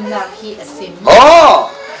ทิมนาคีอสิมอ๋อ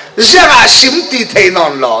เรื่องอาสิมตีเทนอ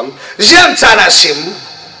นหลอนเรื่องจานาสิม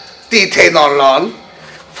ตีเทนอนหลอน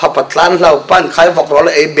พระปัตตานเราปั้นใครบอกเราเล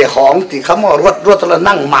ยเบหองตีเขามารถเรา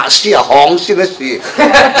นั่งมาเสียหองสินะสิ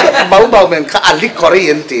เบาเหมือนข้าอันลิกอรี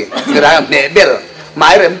นตีกระเมเบลหมา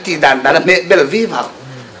ยเริ่มตีดันเมเบลวิภา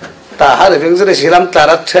แต่ฮะเดี๋ยวเพิ่งจะได้สิลำตา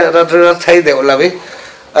รัดไทยเดียวละวิ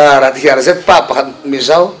รัฐเฮียร์เสร็จป้าพันมิเ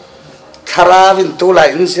จ้าทาราวินตุลา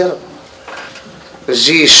อินเสีย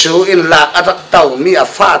จีสูอินลาอัตเต้ามีอา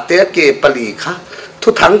ฟาเตะเกปลีค่ะทุ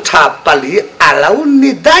กทั้งชาปลีอาลาว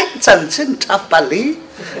นิได้จันทร์ชาปลี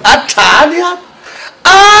อัฐาเนี่ย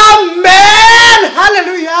อาเมนฮาเล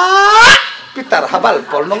ลูยาพิตาฮับล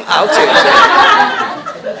ปอลน้องเอาเฉย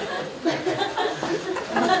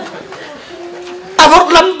อาว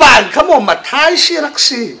ลำบานขโมยมาท้ายสิรัก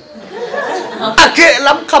สิอาเกล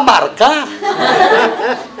ำขมารกา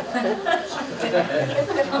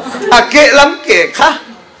อาเกลำเกะค่ะ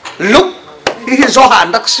ลุกฮิโซฮัน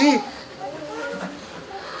รักสิ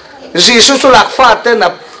จีสุสุลักฟาเตนะ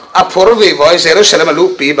อัพอร์วีวอยเซรูซาเลมลู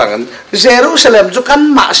ปีบังเซรูซาเลมจุกัน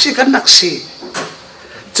มาสิกันนักสิ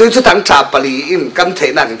จุดทั้งชาปลีอินกันเท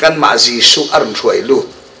นักกันมาจีสุอารุณช่วยลู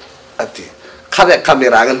อัติข้าเด็กคำนี้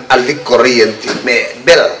รังอัลลิกอรีนติเมเบ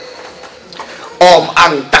ลอมอั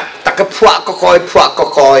งตักพวกก็ค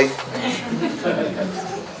อย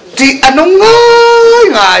ที่อนุ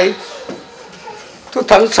ง่ายทุก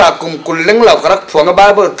ทั้งชากุมกุลเล้งเหล่ากระพวงบ้า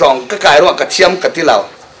เบิดจองก็กลายว่ากระเทียมกระที่เหล่า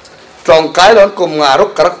จองกายหลอนกลุ่มงารุ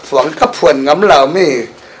กกระพวงก็พวนงำเหล่ามี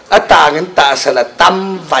อัตาเงินตาสละตั้ม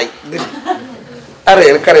ไฟดิอะไร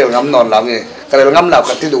กระเรียงงำนอนเหล่าไงกระเรียงงำเหล่าก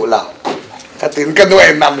ระที่ดูเหล่ากระตินก็ด้วย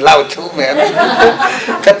นำเหล่าชูเหม็น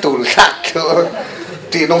กระตูนสักชู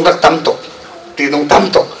ตีนงตักตั้มตกตีนงตั้ม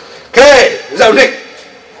ตกเฮ้ยเจ้าเด็ก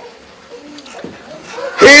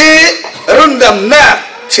ฮีรุ่นดำหน้า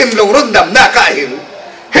ชิมลงรุ่นดำหน้าก็เห็น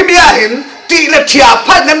เห็นไม่เห็นตีเล็บเชีย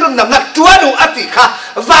พันนั้นรุ่นดำหน้าตัวดูอติค่ะ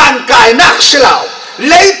วานกายนักเสลา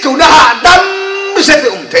เลยตัวน่าดำเสียที่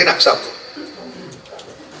เทนักสับ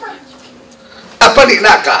apa ni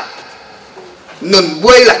nak nun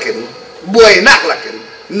buai lakin buai nak lakin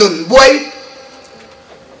nun buai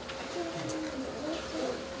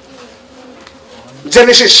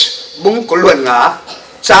Genesis bung kuluan nga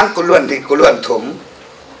sang kuluan di kuluan thum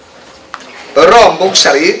rom bung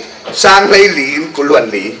sari sang lei lin kuluan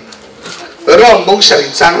li rom bung sari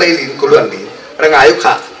sang lei lin kuluan li rangayu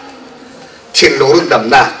kha thin lorun dam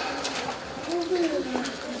na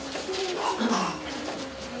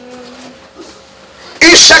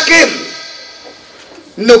Isakim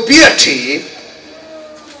nupiati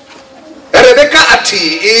Rebecca ati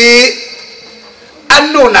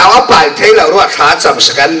anu nawa pai thela ro kha cham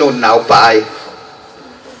sakan nun naw pai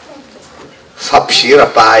fapshira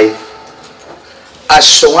pai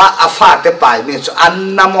asunga afate pai mi so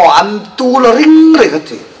annamo an tul ring ring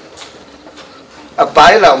ati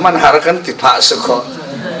apai la man harakan ti pha sakho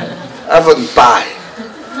avun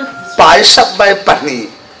pai sab bai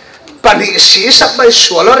pani si sab bai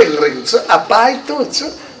sualo ring ring chu apai tu chu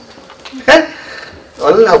he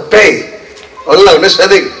ollau pe ollau na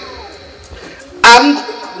sading an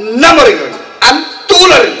namoring an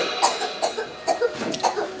tularing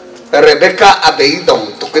Rebecca abei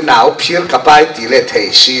dong tukinau phir kapai ti le thei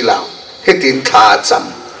si lao hitin kha cham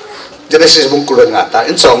Genesis bung kulun ngata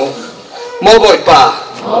in song mo boy pa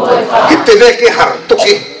hitile ki har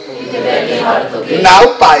tuki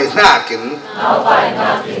nau pai nakin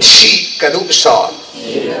si kadu son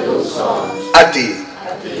ati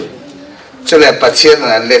chule patien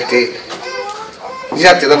na leti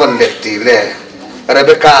yati da ban leti le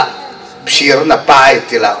Rebecca phir na pai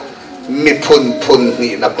ti lao mi phun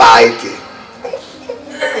ni na pai ti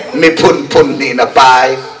mi phun ni na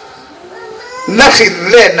pai na khin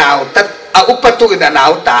le naw tat a upatu ina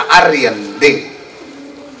naw ta arian ding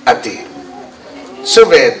ati số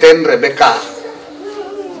về tên Rebecca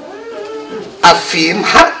à phim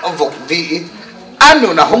hát vục vị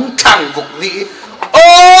anh nó không thằng vục vị ô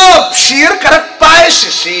phía cả bài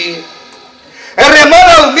sĩ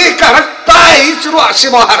remolo mi cả bài chú ạ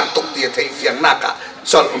xem hàng tục địa thấy phiền naka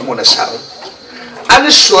chọn một là sao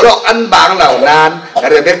anh sửa anh bang lão nan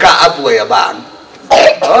Rebecca abuay bang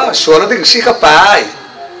sửa tiếng si cả bài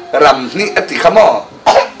ram ni ati kamo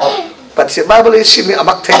patsi babali si mi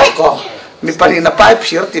amak thấy có mi pani na bài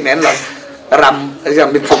phía thì men là ram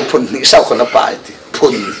mi phun ni sao còn na bài thì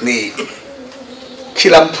phun ni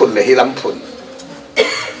hilam phun le hilam phun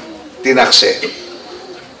tinakse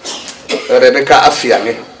Rebecca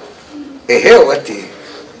afiang heo ati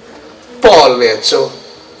Paul về cho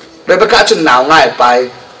Rebecca chun nào ngay bài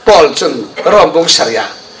Paul chun rom bung saria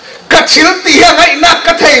cắt xíu tia ngay nát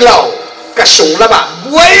cắt thầy lầu cắt súng là bà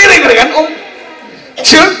quay lên cái anh ông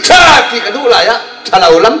xíu cha thì cái đủ lại á cha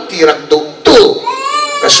lầu lắm thì rắc đủ tu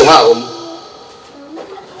cắt súng à ông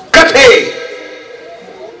cắt thầy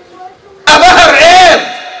abah em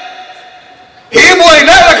hi mùi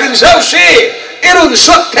nãy là kinh sao si irun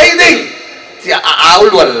xuất thấy đinh thì áo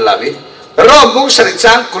luồn là biết rom bung saria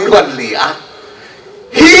trang cũng luồn lì á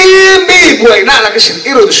hi mi mùi nãy là cái sự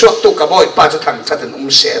irun xuất tu cả bội pa cho thằng cha tình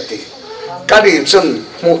sẽ thì cái gì chân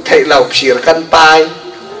một thầy lầu phìr căn pai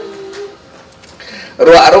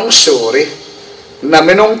rồi arong suri na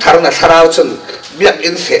menong thar na tharau chân biak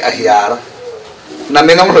in fe ahiar na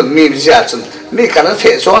menong run mi ja chân mi kan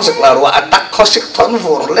fe song sak la ro atak khosik thon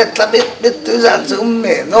vor let la bit bit tu zan zum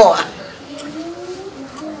me no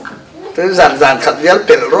tu zan khat yal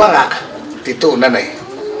pel ro nga ti tu na nei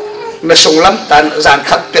na sung lam tan zan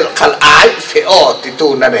khat pel khal ai fe o ti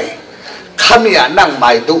tu na nei kami anang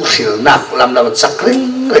mai du khil nak lam lam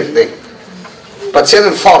sakring ring ding patchen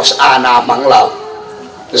force ana manglaw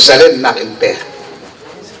zalen nak impe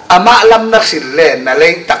ama lam nak silen na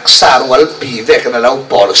lei taksar wal pi ve kana law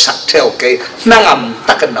pol sak theo ke nangam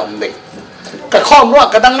takanong ding ka khom ro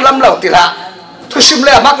ka dang lam law tila thu sim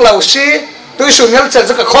le mak law si tu sunyal chen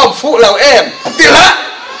ka khom fu law em tila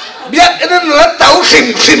biak enen la tau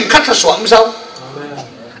sim khat sa swam sao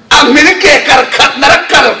amerike kar khat narak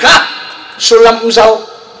kar ka sulam sao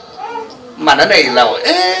mà nó này là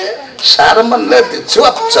sao mà lên thì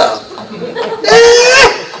chuột chờ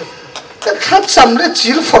cái khát xăm đấy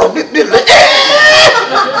chỉ là phổ biết biết đấy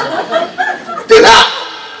thế là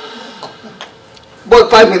bôi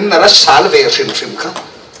pai mình là sao về phim khác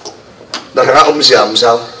đó là ông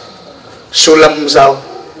sao sulam sao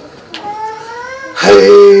hay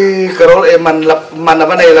cái đó em mà là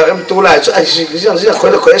này là em tu lại cho anh gì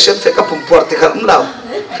khối là khối xem phải các bụng bọt thì không đâu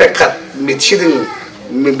phải cắt mình chỉ đừng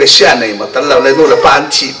mình bị xe này mà tao làm lại nó là bán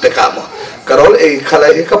chỉ bị cả mà cái đó ấy khai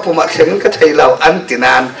lại các bụng mà xem cái thầy lão ăn tiền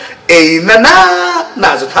ăn ấy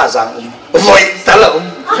na cho thà rằng vội tao là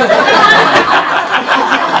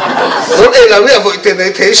rồi ấy là bây giờ vội tiền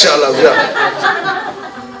này thấy sợ là bây giờ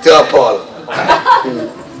chưa Paul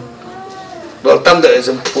rồi tâm đợi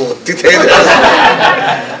dùm phụ tí thế nữa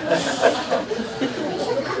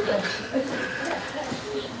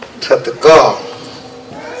thật có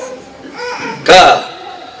cơ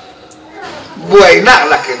buổi nặng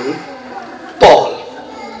là cái Paul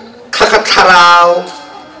khắc thao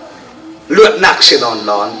luận nặng sẽ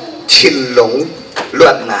nón chín lúng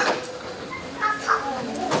luận nặng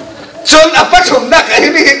chôn ở bắt thùng nặng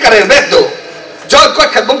ấy mới cái này biết đủ cho có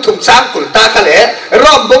khăn bông thùng sang của ta khá lẽ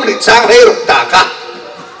rom bông lịch sang hay rụt ta khá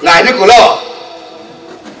ngài này của lo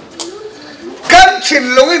căn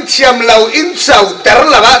chín lúng in chiêm lầu in sầu tớ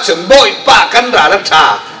là ba chuẩn bội ba căn ra lắm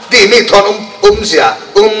thà thì mi thon gì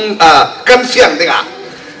căn phiền đấy à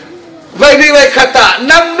vậy đi vậy khát ta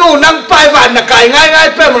năng nu năng pai vạn là cài ngay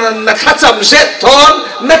pe mà là khát sầm xét thon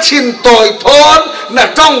là chín tỏi thon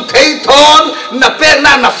là trong thấy thon là pe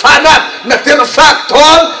na phá nát là tiếng phát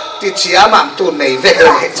thon thì chỉ ám tu này về cái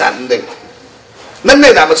hệ sản đấy nên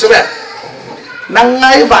này là một số vậy năng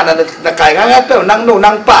ngay vạn là cài ngay pe năng nu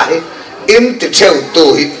năng pai im thì theo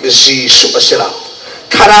tu gì sụp sẽ nào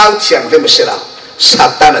thao chẳng thêm sẽ nào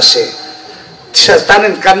Satan se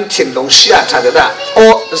Satan kan thin long sia tha da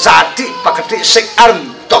o zati pakati sek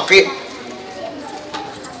arm toki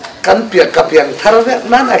kan pia kapian tharve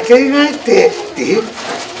nan a ke ngai te ti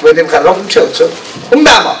wenem kan long cheu cheu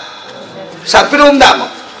dam san pinu dam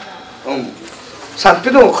san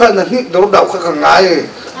pinu kha na ni do dau kha ngai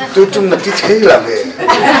tu tum na ti thei la ve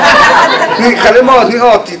ni khale mo ni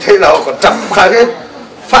o ti thei la ko chap kha ke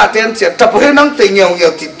phát triển sẽ tập hơi nắng tình nhiều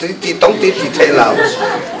thì tống tí thì thấy là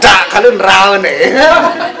trả khá lên rào này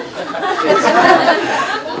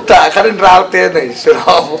trả khá lên rào tiền này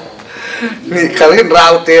sao nị khá lên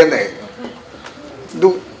rào tiền này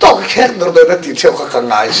to khét đồ đồ nó thì theo các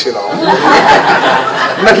ngài xí lo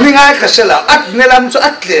mà mình ngay cái xí là ắt nên làm cho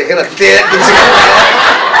ắt lệ cái là lệ cái gì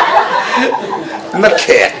nó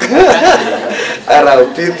khét à rồi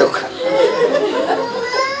tí tục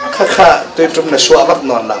khá tôi trong là xóa vắt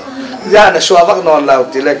non nào ya là xóa vắt non nào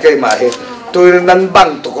thì là cái mà hết tôi năn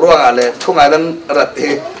băng tục ruộng à lệ thung ai năn rật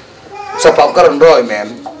hết sao bảo cái roi men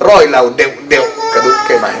roi lao đều đều cái đúng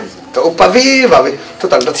cái mà hết cái upavi và vi tu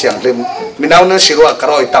tan đất siang lim minau na sirwa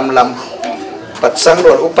karoi tamlam pat sang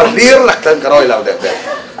ron upadir lak tan karoi lau de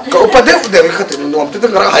cái upadeu de khat nuam tu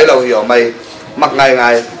tan hai lau yo mai mak ngai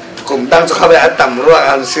ngai kum dang cho khabe atam ro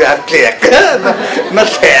an si atlek na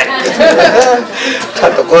tlek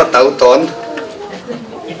khat ko tau ton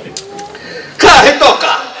kha he to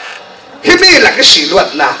ka hi mi la cái si luat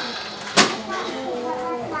na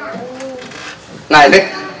ngai đấy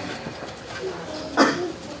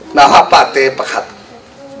na hapate pakhat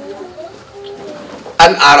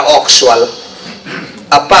an ar oxwal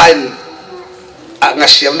apain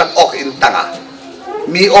ngasiam nak ok in tanga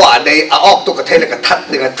mi o ade a ok to ka thele ka that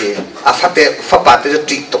dinga te a fate fapate jo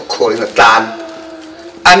tik to khol na tan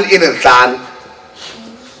an in tan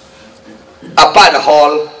apa na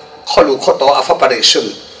hol kholu khoto a faparation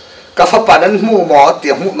ka fapanan mu mo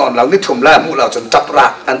ti mu non law ni thum la mu law chon chapra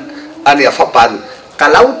an ani a fapan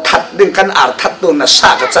kalau thật đến căn art thật luôn là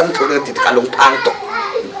sa cái chân thủ lên thì cả lung thang tục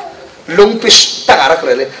lung pis ta cả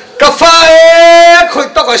cái này cà phê khơi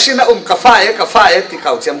to cái xin là cà phê thì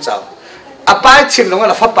cầu chém chào à bài chín lung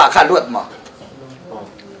là phát bạc cả luật mà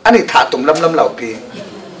anh ấy thả tụng lâm lâm lẩu pi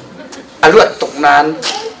à luật tục nan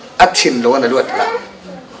à chín lung là luật là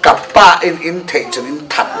cà phê in thấy cho in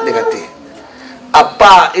thật để cái gì à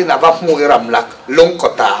ba in à vấp mùi rầm lạc lung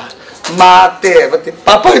cột ta mà tệ vậy thì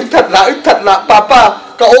papa ít thật là papa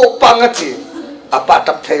cái ô băng á chị apa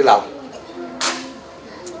tập thay lao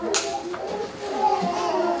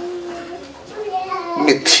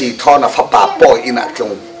mít thì thọ là pháp bà bồi in ạt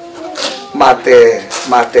luôn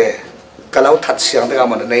mà tệ cái lâu thật sáng thế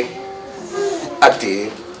mà này ati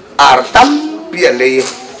artam bia lê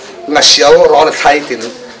ngã xéo rõ là thay tiền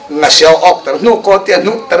ngã xéo ốc tờ nu có tiền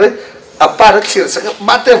nu tờ apa rất nhiều sắc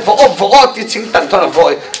mà tệ võ thì chính tận thôi là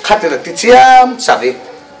vội khát thì là tí chiam sao vậy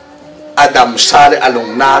Adam sale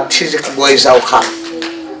alung na thizik boy zau kha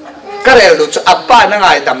karel du chu apa na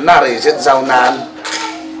ngai dam na re zet zau nan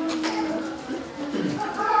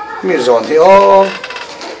mi zon hi o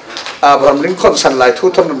Abraham Lincoln san lai thu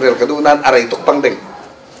thon rel ka du nan arai tok pang ding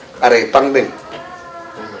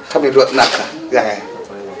thami ruat nak ka yang ai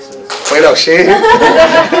pai lo si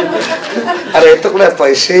arai tok le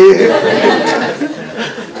pai si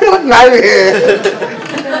ngai ve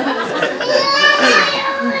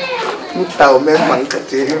tàu men măng cái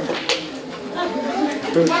gì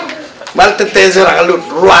mal tete rồi là lụt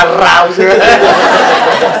roa rau chứ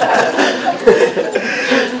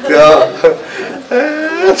rồi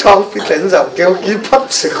xong bị đánh dọc kêu kí phấp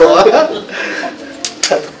sẽ khó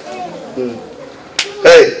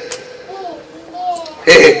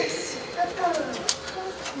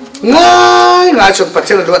ngay chụp bắt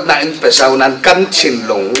chân luật này phải sao nan căn chỉnh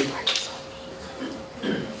lủng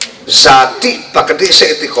zati pakati se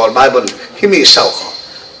etikol Bible himi sau ko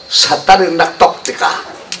satan nak tok tika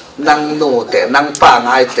nang no te nang pa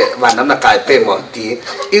ngai te wanam na kai pe mo ti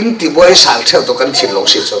in ti boy sal theu to kan chin long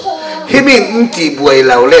si so himi in ti boy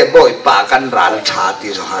law le boy pa kan ran tha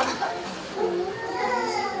ti so han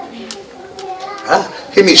ha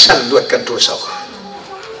himi sal luat kan tu sau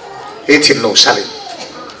he chin long salin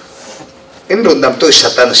in rundam tu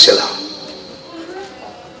satan sela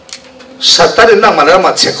Satan nang mana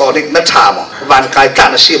mat sekonik na thamo van kai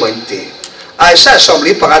kan si mo inti ai sa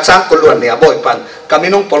somli pangachang kulwan ni aboy pan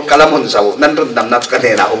kami nung pol kalamon zau nan rundam na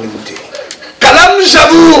kanena inti kalam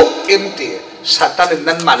zabu inti Satan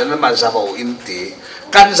nan mana nan man zabu inti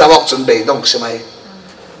kan zawok chun bei dong semai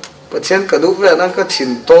pathian kadu ve nan ka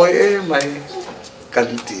thin toy e mai kan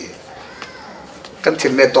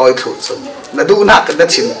thin ne toy thu chun na du na kan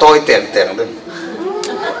thin toy teng teng den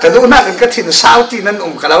cái đó na cái thìn sao thì nên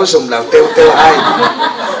cái lâu dùng làm teo ai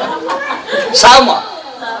sao mà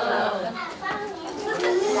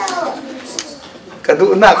cái đó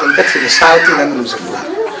na cái thìn sao thì nên dùng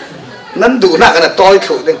làm nên đủ na cái là tôi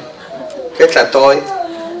thủ đừng cái là tôi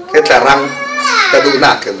cái là răng cái đủ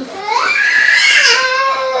na cái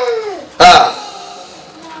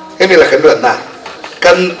này là cái luật na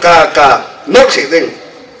cần cả nước chỉ đừng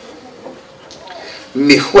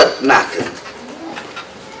mi huất na cái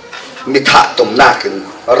mitha tum nakin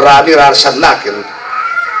rani rar san nakin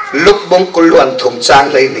luk bong kulwan thum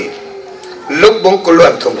chang lei ni luk bong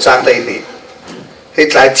kulwan thum chang lei ni he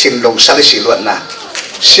tlai chin long sali si luan na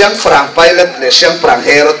siang Frank pilot le siang Frank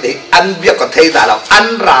Herod di an biak ko thei da lo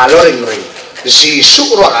an ra lo ring ring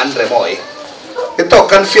Jisu ro an re moi ito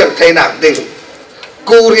kan fiang thei nak ding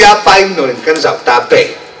Kuria pai nun kan zau ta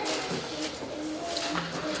pe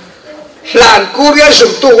lan Kuria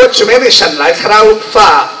zum tu wo chume ni san lai thrau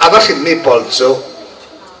fa abasin mi pol chu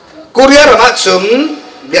Kuria ra chum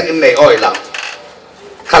biak in nei oi la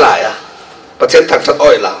khala ya pathen thak thak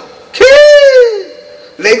oi la khi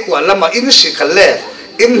lấy quả là mà in sĩ khẩn lệ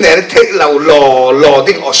in nè thấy lầu lò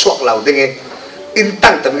đinh ở suộc lầu đinh ấy in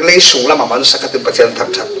tăng tầm lấy súng là mà mình sẽ cắt được bát chân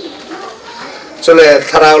thẳng thẳng cho nên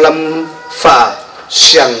thao làm pha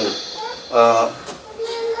xiang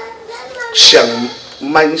xiang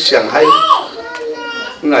mạnh xiang hay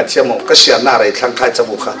ngài theo một cái xiang nào đấy thằng khai cho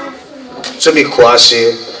bố khá cho mình khóa sĩ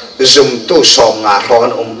dùng tu sòng ngà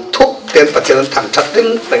hòn thúc tiền bát chân thẳng thẳng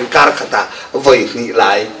đinh đánh cá khát ta với nghĩ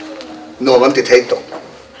lại nô mình thì thấy tốt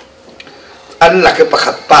anh là cái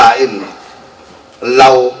bậc ba in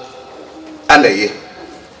lâu anh ấy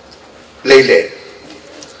lấy lệ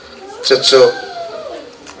cho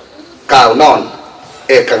cao non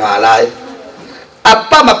e càng ngả lại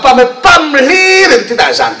apa mà pam li lên thì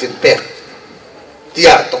đại sản tiền bạc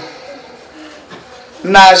tiệt to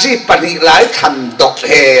na gì pani lại thành độc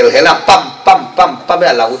hay là pam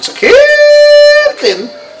là lâu cho cái tiền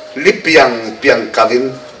li piang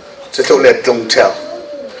kavin cho tôi lệ trông theo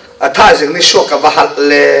thay rằng ni suka bahal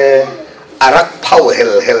le arak phau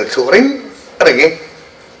hel thuring ringi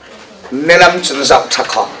nelam chun zau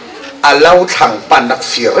thakha alau thang pan nak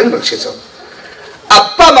firing bang chicho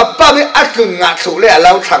apa mi akung nga thu le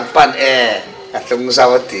alau thang pan atung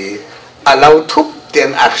zawati alau thup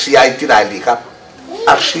ten arsiai ti dai li kap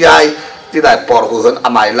arsiai ti dai por hu hun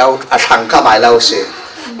amai lau athang ka mai lau se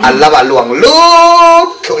allawa luang lu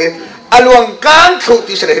thu aluang kan thu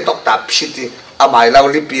ti se tok tap siti amai lau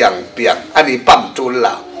li piang ani pam chul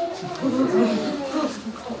la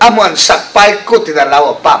amon sak pai ku ti da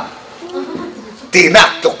lau pam ti nak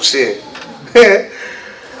tok se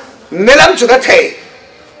nelam chu da thei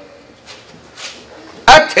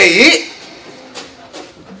a thei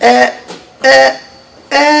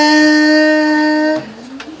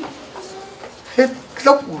hết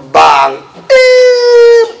lúc bang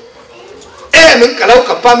mình cả lâu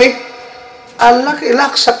cả pa mi Allah cái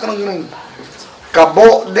lắc sắc năng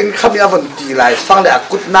kabo ding khami avanti lai phang le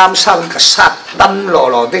akut nam sang ka sat tan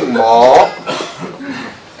lo ding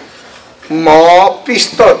mo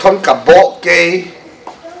pistol thon kabo ke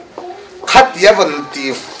khat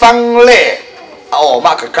avanti phang le o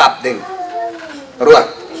ma ka kap ding ruat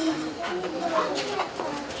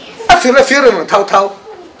a fir thau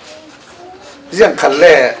riang khan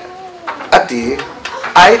le ati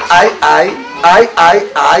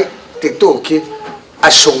ai ti tu ki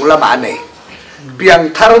asung lama nei biang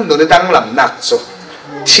tharon no dang lam nak so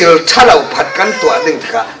thil thalau phat kan tua ding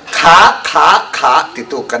kha ti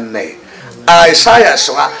tu kan nei ai saya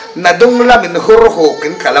songa na dung lam in hur ho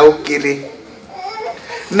kin kalau kili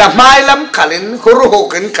na mai lam kalin hur ho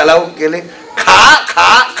kin kalau kili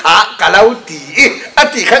kha kalau ti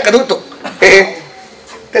ati kha kadu tu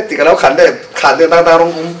ti kalau khan de na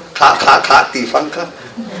rong kha ti phang kha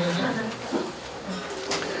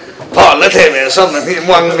พอแล้วเทเมส้มมันพี่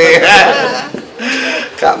ม่วงนี่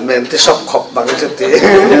กับเมนที่ชอบขบบางที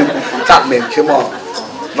กับเมนคือมอ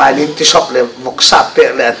มานี่ที่ชอบเลยบกซาเปะ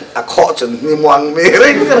เลยอะเคาะจนมีม่วงมีอะไร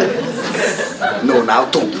กันหนูหนาว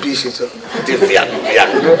ตุ่มปีสิจ้ะที่เวียง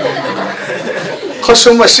เขา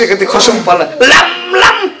ซุ่มมาสิกันที่เขาซุ่มปะละล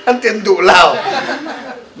ำอันเตียนดุเรา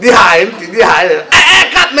ดีหายเลย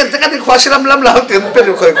กับเมนจะกันที่ควาสิลำเราเตียนเป็น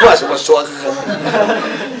เคยควาสิมาสวง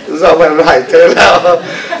เราไม่หายเจอแล้ว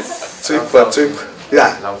ช่วยอย่า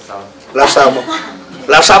เราสา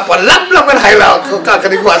วปนล้ำเราเป็นไฮเราเขากล้ากัน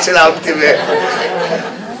ดีกว่าสิเราทีเดียว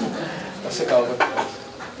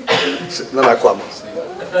นั่นหมายความ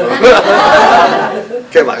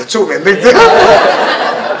แกบอกชู้เหม็นนิดเดียว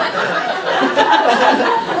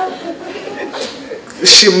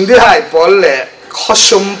ชิมที่ไฮปอลเล่ข้อ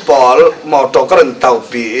ซุ่มปอลมอตกรันเตา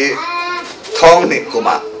ปีท้องนี่กูม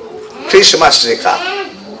าคริสต์มาสสิครับ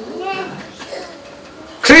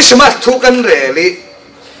คริสต์มาสทุกันเรลี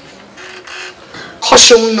ข้อส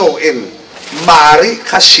มโนอินมาริ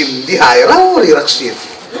ข้าชิมดีหายเราเรียกสิ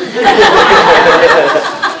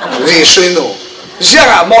รีสุยโนเจ้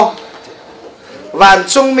าหมอวัน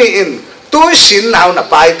จงมีอินตัวสินเอาหน้า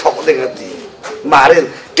ไปถกเด้งตีมาริน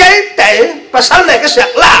แกเตะภาษาไหนก็เสีย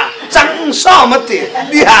ละจังซ้อมตี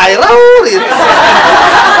ดีหายเราเรียก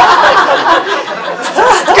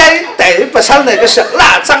แกเตะภาษาไหนก็เสียละ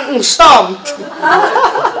จังซ้อม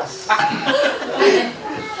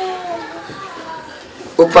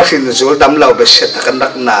upahin zul dam lau be set kan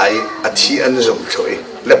nak nai athi an zum thoi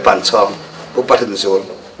le pan chong upahin zul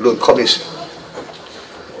lun khomis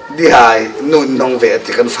di hai nun nong ve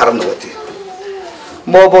ti kan far no ti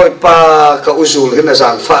mo boy pa ka uzul hina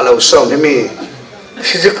sang fa lau song hemi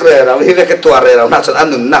hizikre ra hi ve ke tuare ra na chan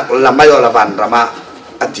anun nak lamayo lawan rama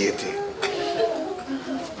ati ti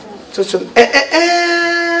chun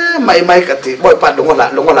mai cái thì bồi pa đúng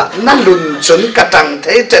không là năn lùn chuẩn cả trăng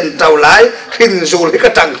thấy trần tàu lái hình dù lấy cả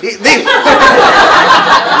trăng thị đinh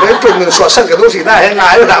nếu tụi mình xóa sang cái东西này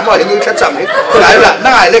ngài là mọi người khát chậm ngài là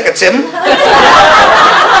ngài lấy cái chém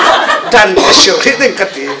trần cái siêu thị đinh cái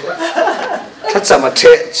thì khát chậm mà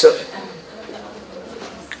thế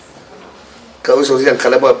câu số riêng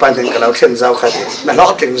cái là bồi pan thì cái là thiên giao khát thì là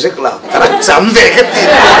nó tiếng rực là cái là chấm về cái gì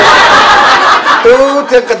tôi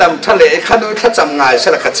tiếng cái đầm thale khăn nuôi khát chậm ngài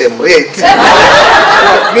sẽ là khát chém riết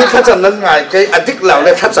mi khát chậm nên ngài cái adik lão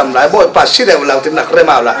này khát chậm lại bồi pa xí đều lão thì nặc rê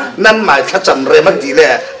màu là năn mày khát chậm rê mất gì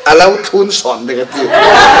lẽ lão thun sòn được cái gì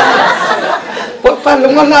bồi pa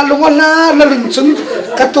lung ngala là lung chun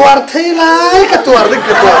cái tuar thấy lại cái tuar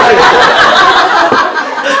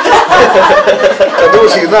cái đồ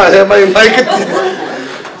gì đó hay mấy cái gì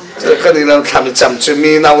cái này là làm chậm chứ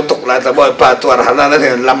mi nào tục lại ta bồi pa tuar hana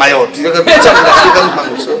này làm mai ở thì cái chậm là cái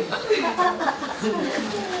măng số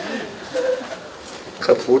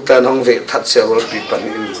cái phụ ta không về thật sự là bị bắn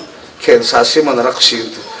in khen sa xí mà nó rắc xí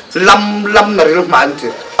lâm nari lúc mà anh thì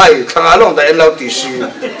ai thằng alo ông ta em lao tì xí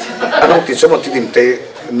anh ông tì số một tí điểm tê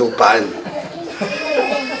nụ bàn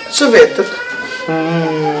số về tất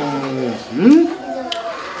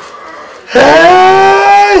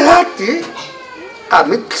hát tí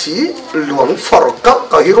mít chỉ luồng phở cốc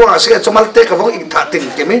có hero là sẽ cho mal tê cái vòng in thả tình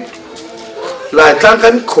cái mấy lại tăng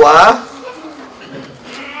cân khóa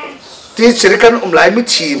tí chỉ cần lại mít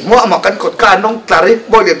chỉ mua mà cân cột cá nông tari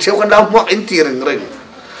bồi điểm chiếu cân đau mua in tì rình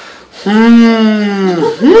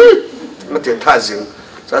nó tiền tha riêng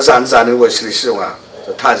ra dàn đi với xử lý xong à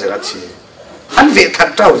tha riêng là chỉ ăn về thật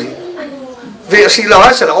trâu gì về xí lâu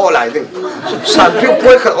hết sẽ là ô lại đi sản phiếu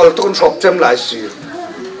bôi khởi ô tôn sọc chém lại xí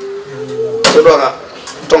cho đó là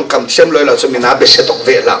trong cầm chém lôi là cho mình bị sẽ tộc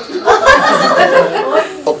về lắm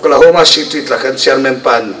Oklahoma City là cái chairman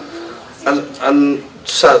pan anh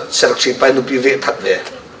sẽ chỉ phải nộp về thật về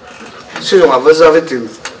sử dụng à với giờ với tiền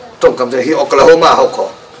trong cầm thì Oklahoma họ có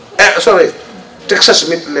sorry Texas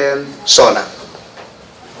Midland Sona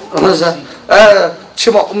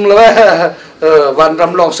chỉ một là van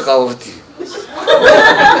ram long sẽ cao thì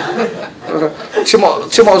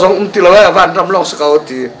chỉ một giống thì là van ram long sẽ cao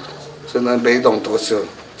thì cho nên bây đồng tổ chức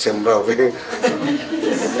xem vào với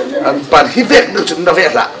anh bạn hi vẹt được chúng ta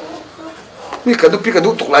vẹt là mi cái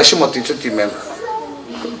đúc tục lại chỉ một tí chút thì mình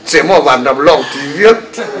xem một van ram long thì viết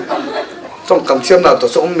trong cầm chiêm nào tổ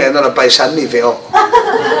chức ông mẹ nó là bài sản mi về không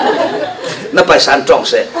nó bài sản trọng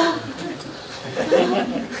sẽ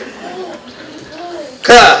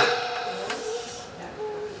cả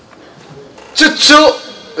chút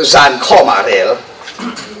dàn kho mà rẻ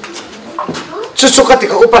chút cái cái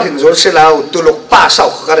upat hình rồi sẽ lao tu lục ba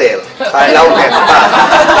sau cái rẻ phải lao nè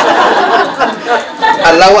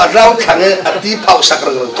ba lao thằng ấy đi phao sạc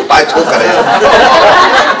rồi tụi bay thu cái rẻ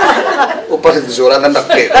upat hình rồi là nó đặc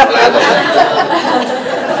biệt là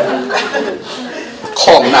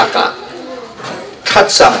khom nà cả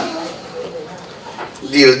khát sam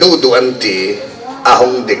deal du anh ti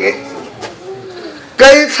ahong dinge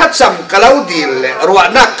cái khát sam kalau deal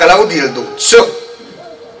ruak nak kalau deal du so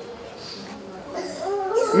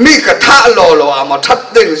mi ka tha lo ama that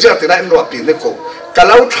ding zia ti nai ruak pin ko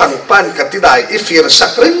kalau thang pan ka ti dai ifir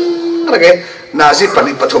sakring rage nazi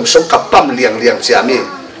pani pathum song kapam liang chiami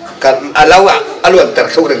ka alawa alwan ter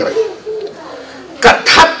thu ding ka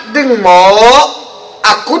that ding mo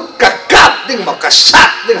akut ka kap ding mo ka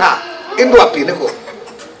sat ding ha in ruak pin ko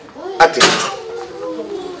ati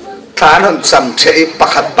thanon sam chei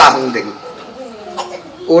pakhat pa hung ding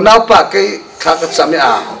unau pa ke kha ka chami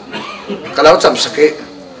a kalau cham sake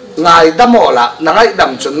ngai damo la nangai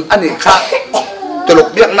dam chun ani kha tuluk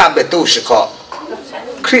biak na betu sikho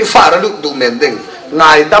khri fa ra lu du men ding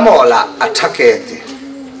ngai damo la athake ti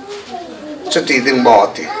chuti ding mo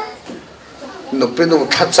ti nu pinu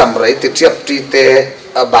kha cham rai ti tiap ti te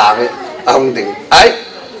abang ahung ding ai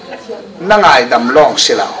nangai dam long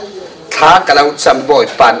silao thá kalau chăm bồi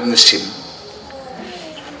pan sim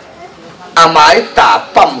amai ta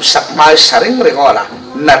pam sak mai saring ringola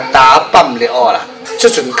na ta pam le ola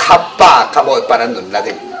chuchun khappa khaboi pan nun la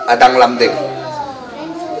ding adang lam ding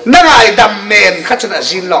nangai dam men khachun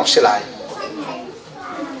azin long silai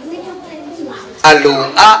alu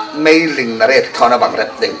a mailing na ret thona bang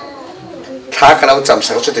ret ding thá kalau chăm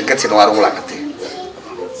sak chutin ka chinwa rung lang ati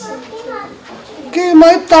cái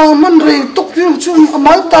máy ta mình rì tục riêng chung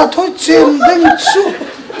máy ta thôi chém đánh chú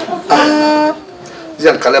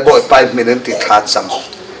rằng cái này bội bay mình nên thì thà chậm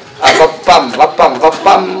vấp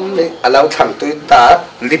băm lâu thằng tôi ta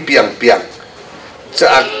li piang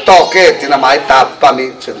chả to cái thì là máy ta băm đi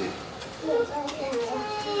chứ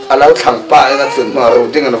lâu thằng pa là tuần mà rồi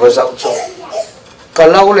tiếng nó phải giáo cho cái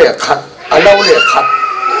lâu lệ khát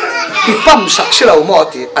thì băm sắc xí lâu mò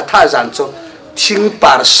thì tha dàn cho thiên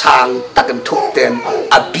par sang tắc em thúc tên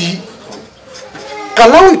abi cái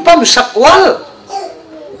lâu băm sắc wal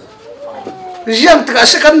riêng từ cái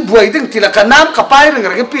căn buổi đinh thì là cái nam cái pai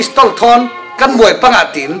rồi cái pistol thon căn buổi băng à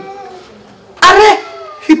tin are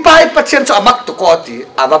hi pai bắt chen cho amak tu ko ti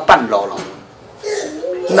ava pan lo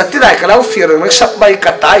na ti dai cái lâu phía rồi sắp bay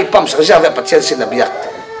cái tai băm sắc ra về bắt chen xin abiak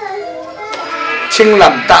chinh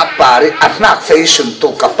làm ta pari anak fashion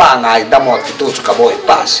tu cái pa ngai damot tu cho cái boy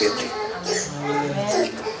pa si ti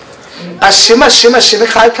asima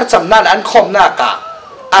khai thắt chậm na ăn khom na cả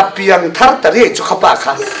apiang thar tari cho cái pa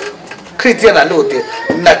kha khi tiền là lụt thì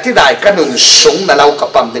nãy tí đại cái nụn súng là lâu cả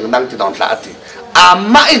băm thì năng thì đòn lạ thì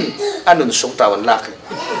main anh nụn súng tao vẫn lạc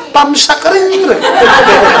băm sắc rồi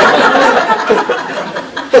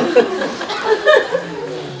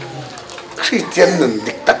khi tiền nụn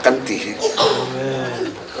địch tắc căn tì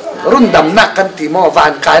Rundamnak căn tì mò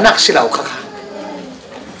van cái nắc xí lâu khắc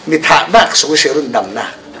mi thả nắc xuống xe Rundamnak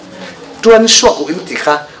tuân suộc của in tì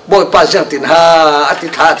kha bồi pa giang tin ha ati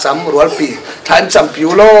tha cham rual pi than cham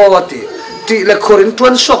piu lo ati ti le khorin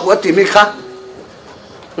tuan sok ati mi kha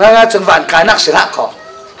nga chan van kai nak sila kho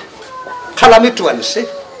khalami tuan se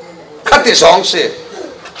khati song se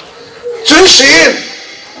chun sin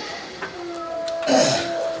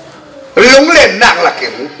lung len nak la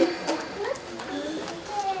kin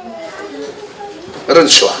run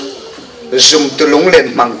swa zum tu lung len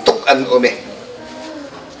mang tok an ome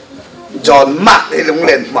John Mark thì lung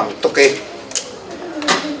lên mảng tốc cái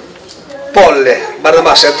Paul này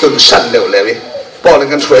Barnabas sẽ tuần săn đều lệ vì Paul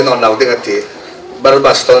nên thuê non nào tiếng thì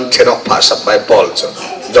Barnabas tuần trên nó phá sập bài Paul cho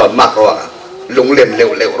John Mark rồi à lung lên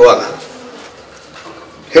lệu rồi à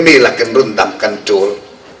thế mi là cái run đầm căn chuột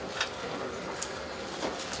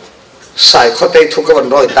sai khó tay thu cái vấn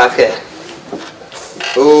rồi ta kể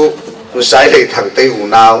sai thì thằng tây u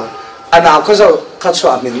nào anh nào có sao có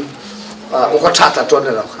xóa mình có chặt là tuần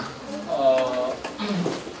này đâu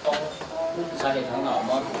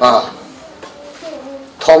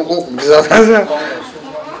thong uk giờ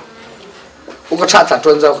uk có chặt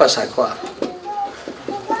tuần giờ có sai qua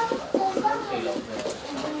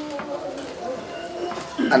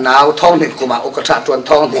anh nào thong này cũng mà uk có chặt tuần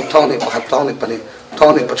thong này bắt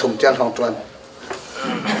thong này bắt chum chén thong tuần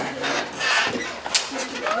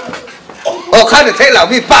khai để thấy là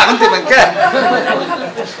mi bạc thì mình cái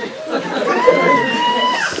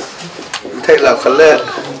thấy là khẩn lệ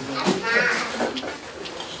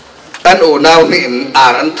anh ủ nào niệm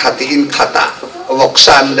anh thật in khata vọc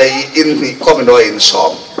san đây in ni có mình nói in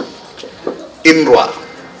xóm in rùa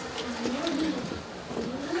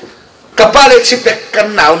kapale chipek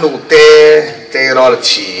kan nào nụ tê rồi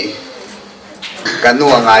chỉ kan nụ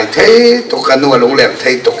ngay thấy to kan nụ lung lem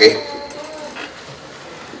thấy to cái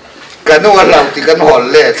kan nụ lòng thì kan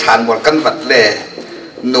hòn lệ thàn một kan vật lệ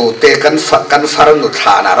nụ tê kan phar nụ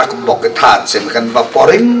thàn à rak bọc cái thàn xem kan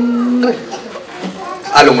vaporing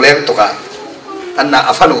alung lem to ka anna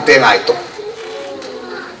afanu te ngai to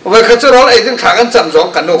vậy cái chỗ đó là những thằng ăn chậm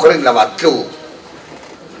giống cán nô khơi là bát lù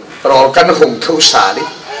rồi cán hùng thu xả đi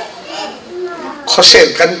khó xem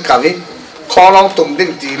cán cami khó long tụng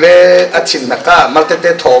đinh tỷ lệ à chín nạc cả mà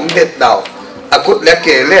tê thóm hết đầu à cút lẽ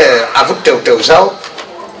kể lẽ à vút trầu sao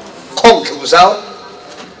không thu sao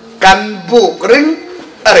cán buộc ring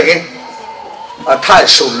à đấy à thái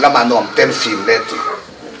sùn là mà nôm tên phim lẽ thì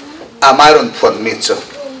à mai rồi phun mít cho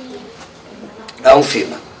ông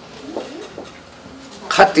phim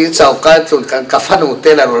khát tí cháu cái tuần can cà phê nụ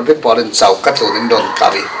tê là rồi biết bỏ lên cháu cái tuần đến đồn cà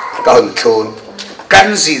vi cái hồn thôn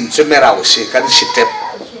can zin cho mẹ rau xí can xịt tép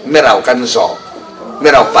mẹ rau can giò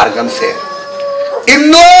mẹ rau bar can phê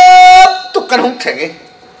in nốt tụ can hông thèn ấy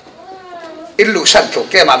in lũ sẵn tụ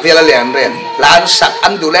cái mà về là liền liền lan sạc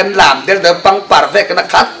ăn đủ lên làm để đỡ băng bar về cái nó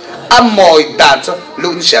khát ăn mồi đàn cho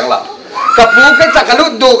lũ sáng lắm cái bố cái ta cái lũ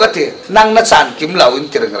đô cái thì năng nó sàn kiếm lẩu in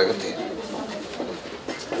tiền cái thì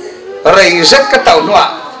rầy rất cái tàu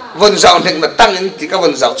nọ vần dạo này mà tăng những thì các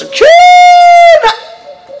vần dạo cho chết á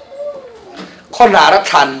con nào đã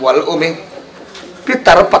thàn vào ôm mình biết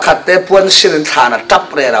ta đã bắt hạt để buôn xin thàn là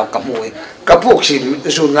trap rồi đâu cả mùi cả buộc chỉ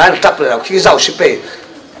dùng ngay là trap rồi đâu khi dạo ship về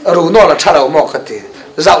rủ nó là cha đầu mọc cái thì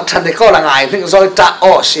dạo thàn thì có là ngài thì rồi cha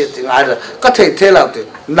o shit thì ngài rồi có thể thế nào thì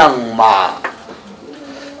năng mà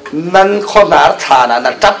nan khonar thana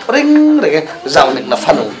na tap ring re zau nik na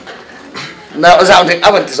phanu na zau nik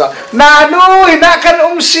awan ti so na nui na kan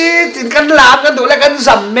si tin kan lap kan du la kan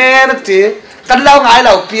zam me na ti kan lau ngai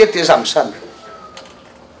lau pi ti zam san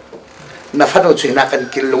na phanu chi na kan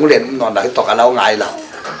kil lung len non da to ka lau ngai lau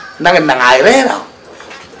na ngai re lau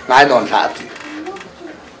ngai non tha ti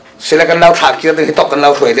sila kan lau thak kia to kan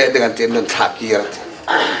lau thoi le dengan tin non thak kia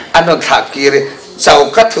an non thak kia chau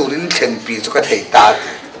ka thurin thlen pi chu ka thei ta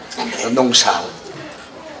nông sao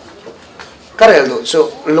cái này là số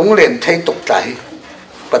lúng liền thấy tục tại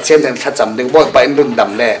bật xem thành thật chậm đừng bôi bay đun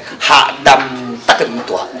đầm nè hạ đầm tắc cái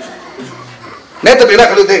tuổi nếu tôi bị là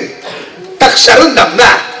cái đầu tiên tắc sa đun đầm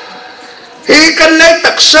na hi cái này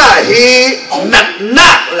tắc sa hi nặng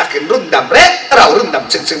nặng là cái đun đầm đấy rau đun đầm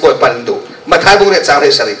chừng chừng bôi bay đủ mà thái bông liệt sang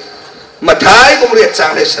đây sari mà thái bông liệt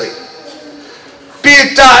sang đây sari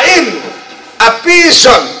pita in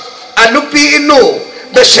apison anupi inu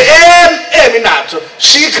bese em ina chu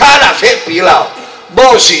si khana fe pi lao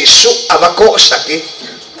bo si su avako saki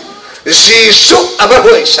si su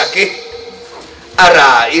avahoi saki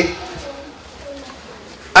arai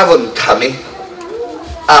avun thami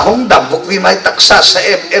ahong dam buk vi mai taksa sa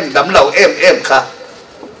em dam lau em kha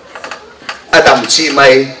adam chi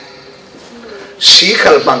mai si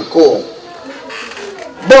khal mangko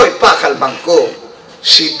boy pa khal mangko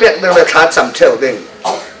si pek nang la tha cham theu ding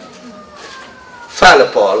pha la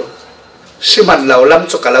pol si man lau lam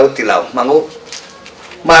chu kalau ti lau mangu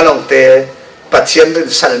ma long te pathian rin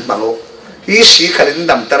san mangu hi si khalin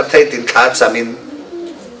dam tar thai tin kha chamin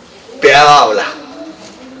pe aw la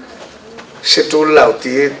si tu lau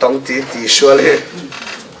ti tong ti suale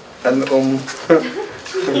an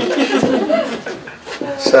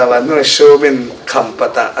sawan no so min kham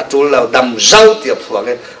pata atul lau dam zau ti phuang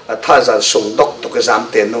e tha za sung dok to ke zam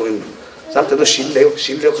te no in zam te no sin leo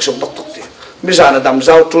ko sung dok ti mi za na dam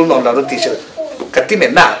zau tul non la ro ti se ka ti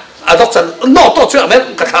men na a dok chan no to chu me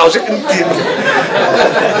ka thau se in ti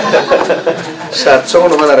sa chong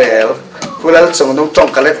no ma rel kulal chong no tong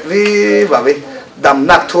kalet vi ba vi dam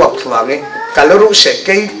nak thuak phuang e kaloru se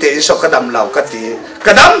ke te so ka dam lau ka ti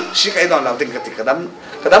kadam si kai non lau ting ka ti kadam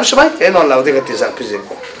sabai kai non lau ting ka ti sa pi jing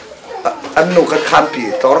an nu ka kham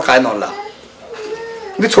pi tor kai non lau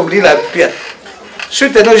ni thum li la piat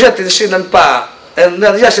sui te no ja tin sin an pa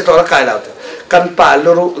na ja se tor kai lau kan pa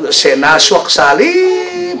luru se na suak sali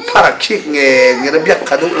parakhi nge biak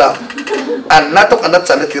khadu la an na tok an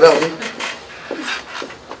chan ti rau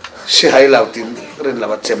si hai lau tin ren la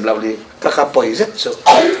chem lau li ka kha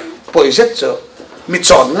poizet so mi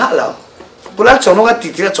chon nga lau pula chon nga ti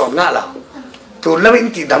ti chon nga lau tu la min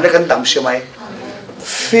ti dam le kan dam se mai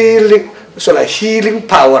feeling so la healing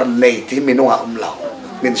power nei ti minunga lau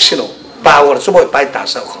min sino power so boy pai ta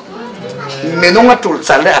sa ko minunga tul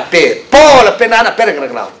chan le ape po la pe na pe reng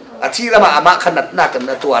lau a thi la ma ama khanat na kan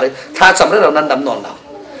na tuare tha cham le lau nan dam non lau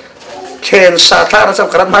ken sa tha ra cham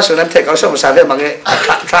karat ma su nan the ka so sa le mange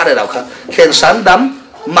tha le lau kha ken san dam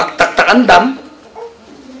mak tak tak an dam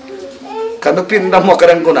kanupin dam mo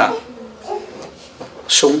karang kuna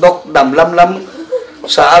sungdok dam lam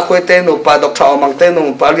sa akoy te nu pa Dr. Mang te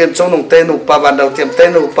nu pa Lian Chong nung te nu pa Van Dau Tiam te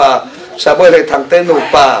nu pa sa boy le thang te nu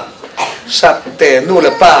pa sa te nu le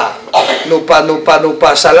pa nu pa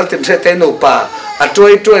sa lal tin se te nu pa a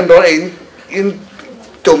troi ro in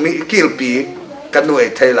to mi kilpi kan nu e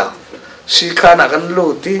thela si khana kan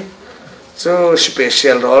lu ti so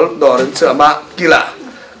special role dorin cha ma kila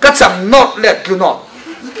ka cham not let you not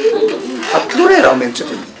atlure ra men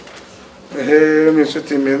chuti men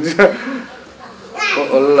chuti men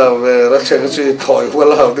Allah ve ra che chi thoi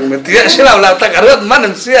wala ha ting men tia se la ta ka rat man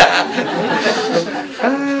an sia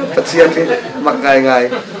pathian ni mak ngai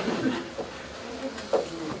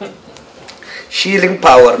healing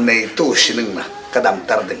power nei tu sining na kadam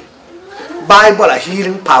tar ding bible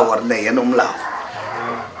healing power nei anum la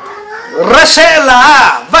rasela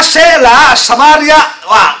vasela samaria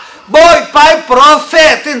wa boy pai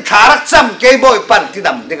prophet in tharak cham ke boy pan ti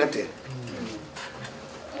dam ding ati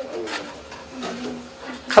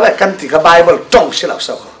khabe kan ti ka bible tong sila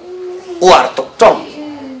sa ko war tok tong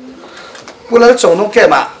pulal chong no ke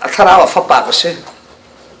ma athara wa fa pa ka se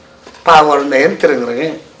power nen tereng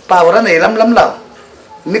reng power nei lam law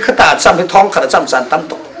ni khata cham hi thong khara cham san tam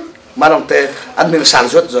tok manong te an min sal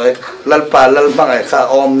jot joi lal pa lal mangai kha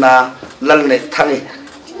om na lal ne thangi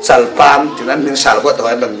sal pam tin an min sal ko to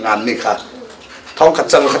an ngam ni kha thong khat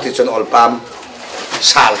chang khati chon ol pam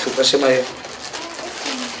sal su ka se mai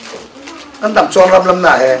an dam chon ram lam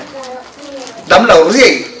na he dam lo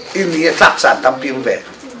ri in ni tlak san tam pi ve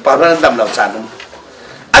pa ran dam lo san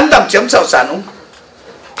an dam chem chau san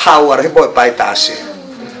power he boy pai ta se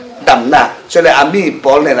đầm na cho nên ami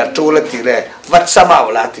Paul này là true là thì này vật sa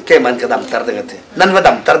mạo là thì cái mình cái đầm tar đừng thì nên vật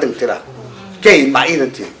đầm tar đừng thì là cái mãi đừng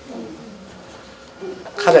thì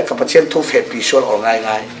khác là các bạn xem thu phép visual ở ngay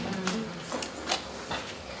ngay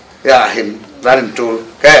ya hình ra đến true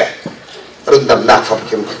cái Rundamnak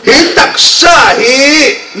Famkim hi taksa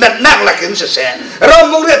hi nak la kin se ro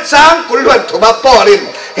mong re chang kul luan thuma polin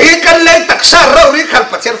hi kan le taksa ro ri khal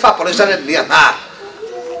pachen fa polisan ni ha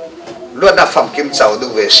luan da Famkim chau du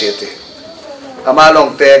ve se te ama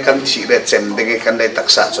long te kan chi le chem ding kan le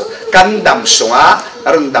taksa cho kan dam sunga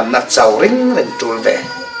Rundamnak chau ring ren tul ve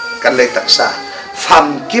kan le taksa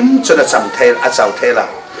Famkim cho na cham the a chau the la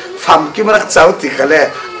Famkim rak chau ti khale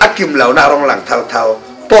akim lau na rong lang thau thau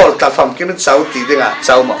Paul ta Famkim cháu tí đi ngà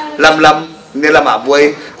cháu mà lâm nên là mà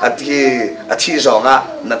buổi thi gió ngà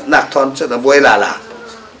nát thon cho nó buổi là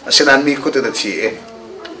xin ăn mi cút được chỉ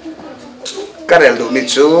cái này đủ mi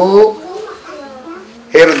chú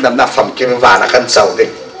hết Rundamnak Famkim và là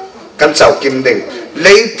căn cháu kim đình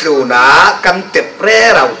lấy từ ná căn tép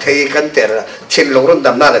rẽ rau thấy căn tép thiên long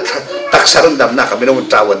Rundamnak là đặc sản Rundamnak cái mình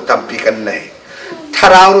trao vận tâm pi căn này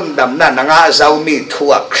thao Rundamnak ngã giàu mi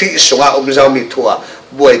thua khí sung giàu mi thua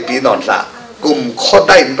buổi pi non là cùng khó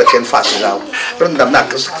đây mà thiên phạt giàu Rundamnak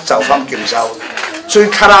cháu Famkim giàu chui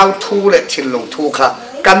thao thu lệ thiên long thu kha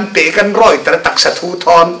căn bể căn roi ta đặc sản thu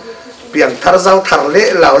thon biển thar giàu thar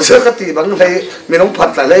lệ lão giữa cái tỷ bằng này mình không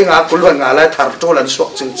phật là lấy ngã cún ngã lại thar trôi lần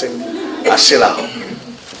suộc chinh chinh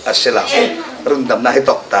asila Rundamnak hay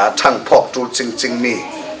tộc ta thằng phọc trôi chinh chinh mi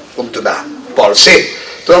tu đà Paul sĩ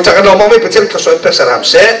tôi không chắc cái đó mong mấy bữa trên thằng soi phải làm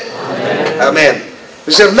sẽ amen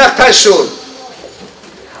giờ nát thái sun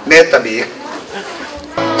nét ta đi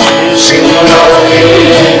xin lỗi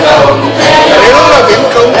nếu là biến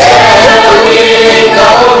công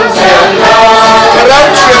kalau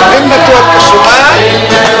siang ini tuan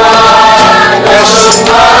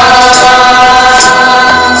kesuma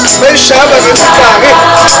mấy sao mà cái cái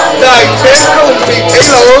đại thế không bị thấy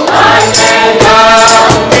lâu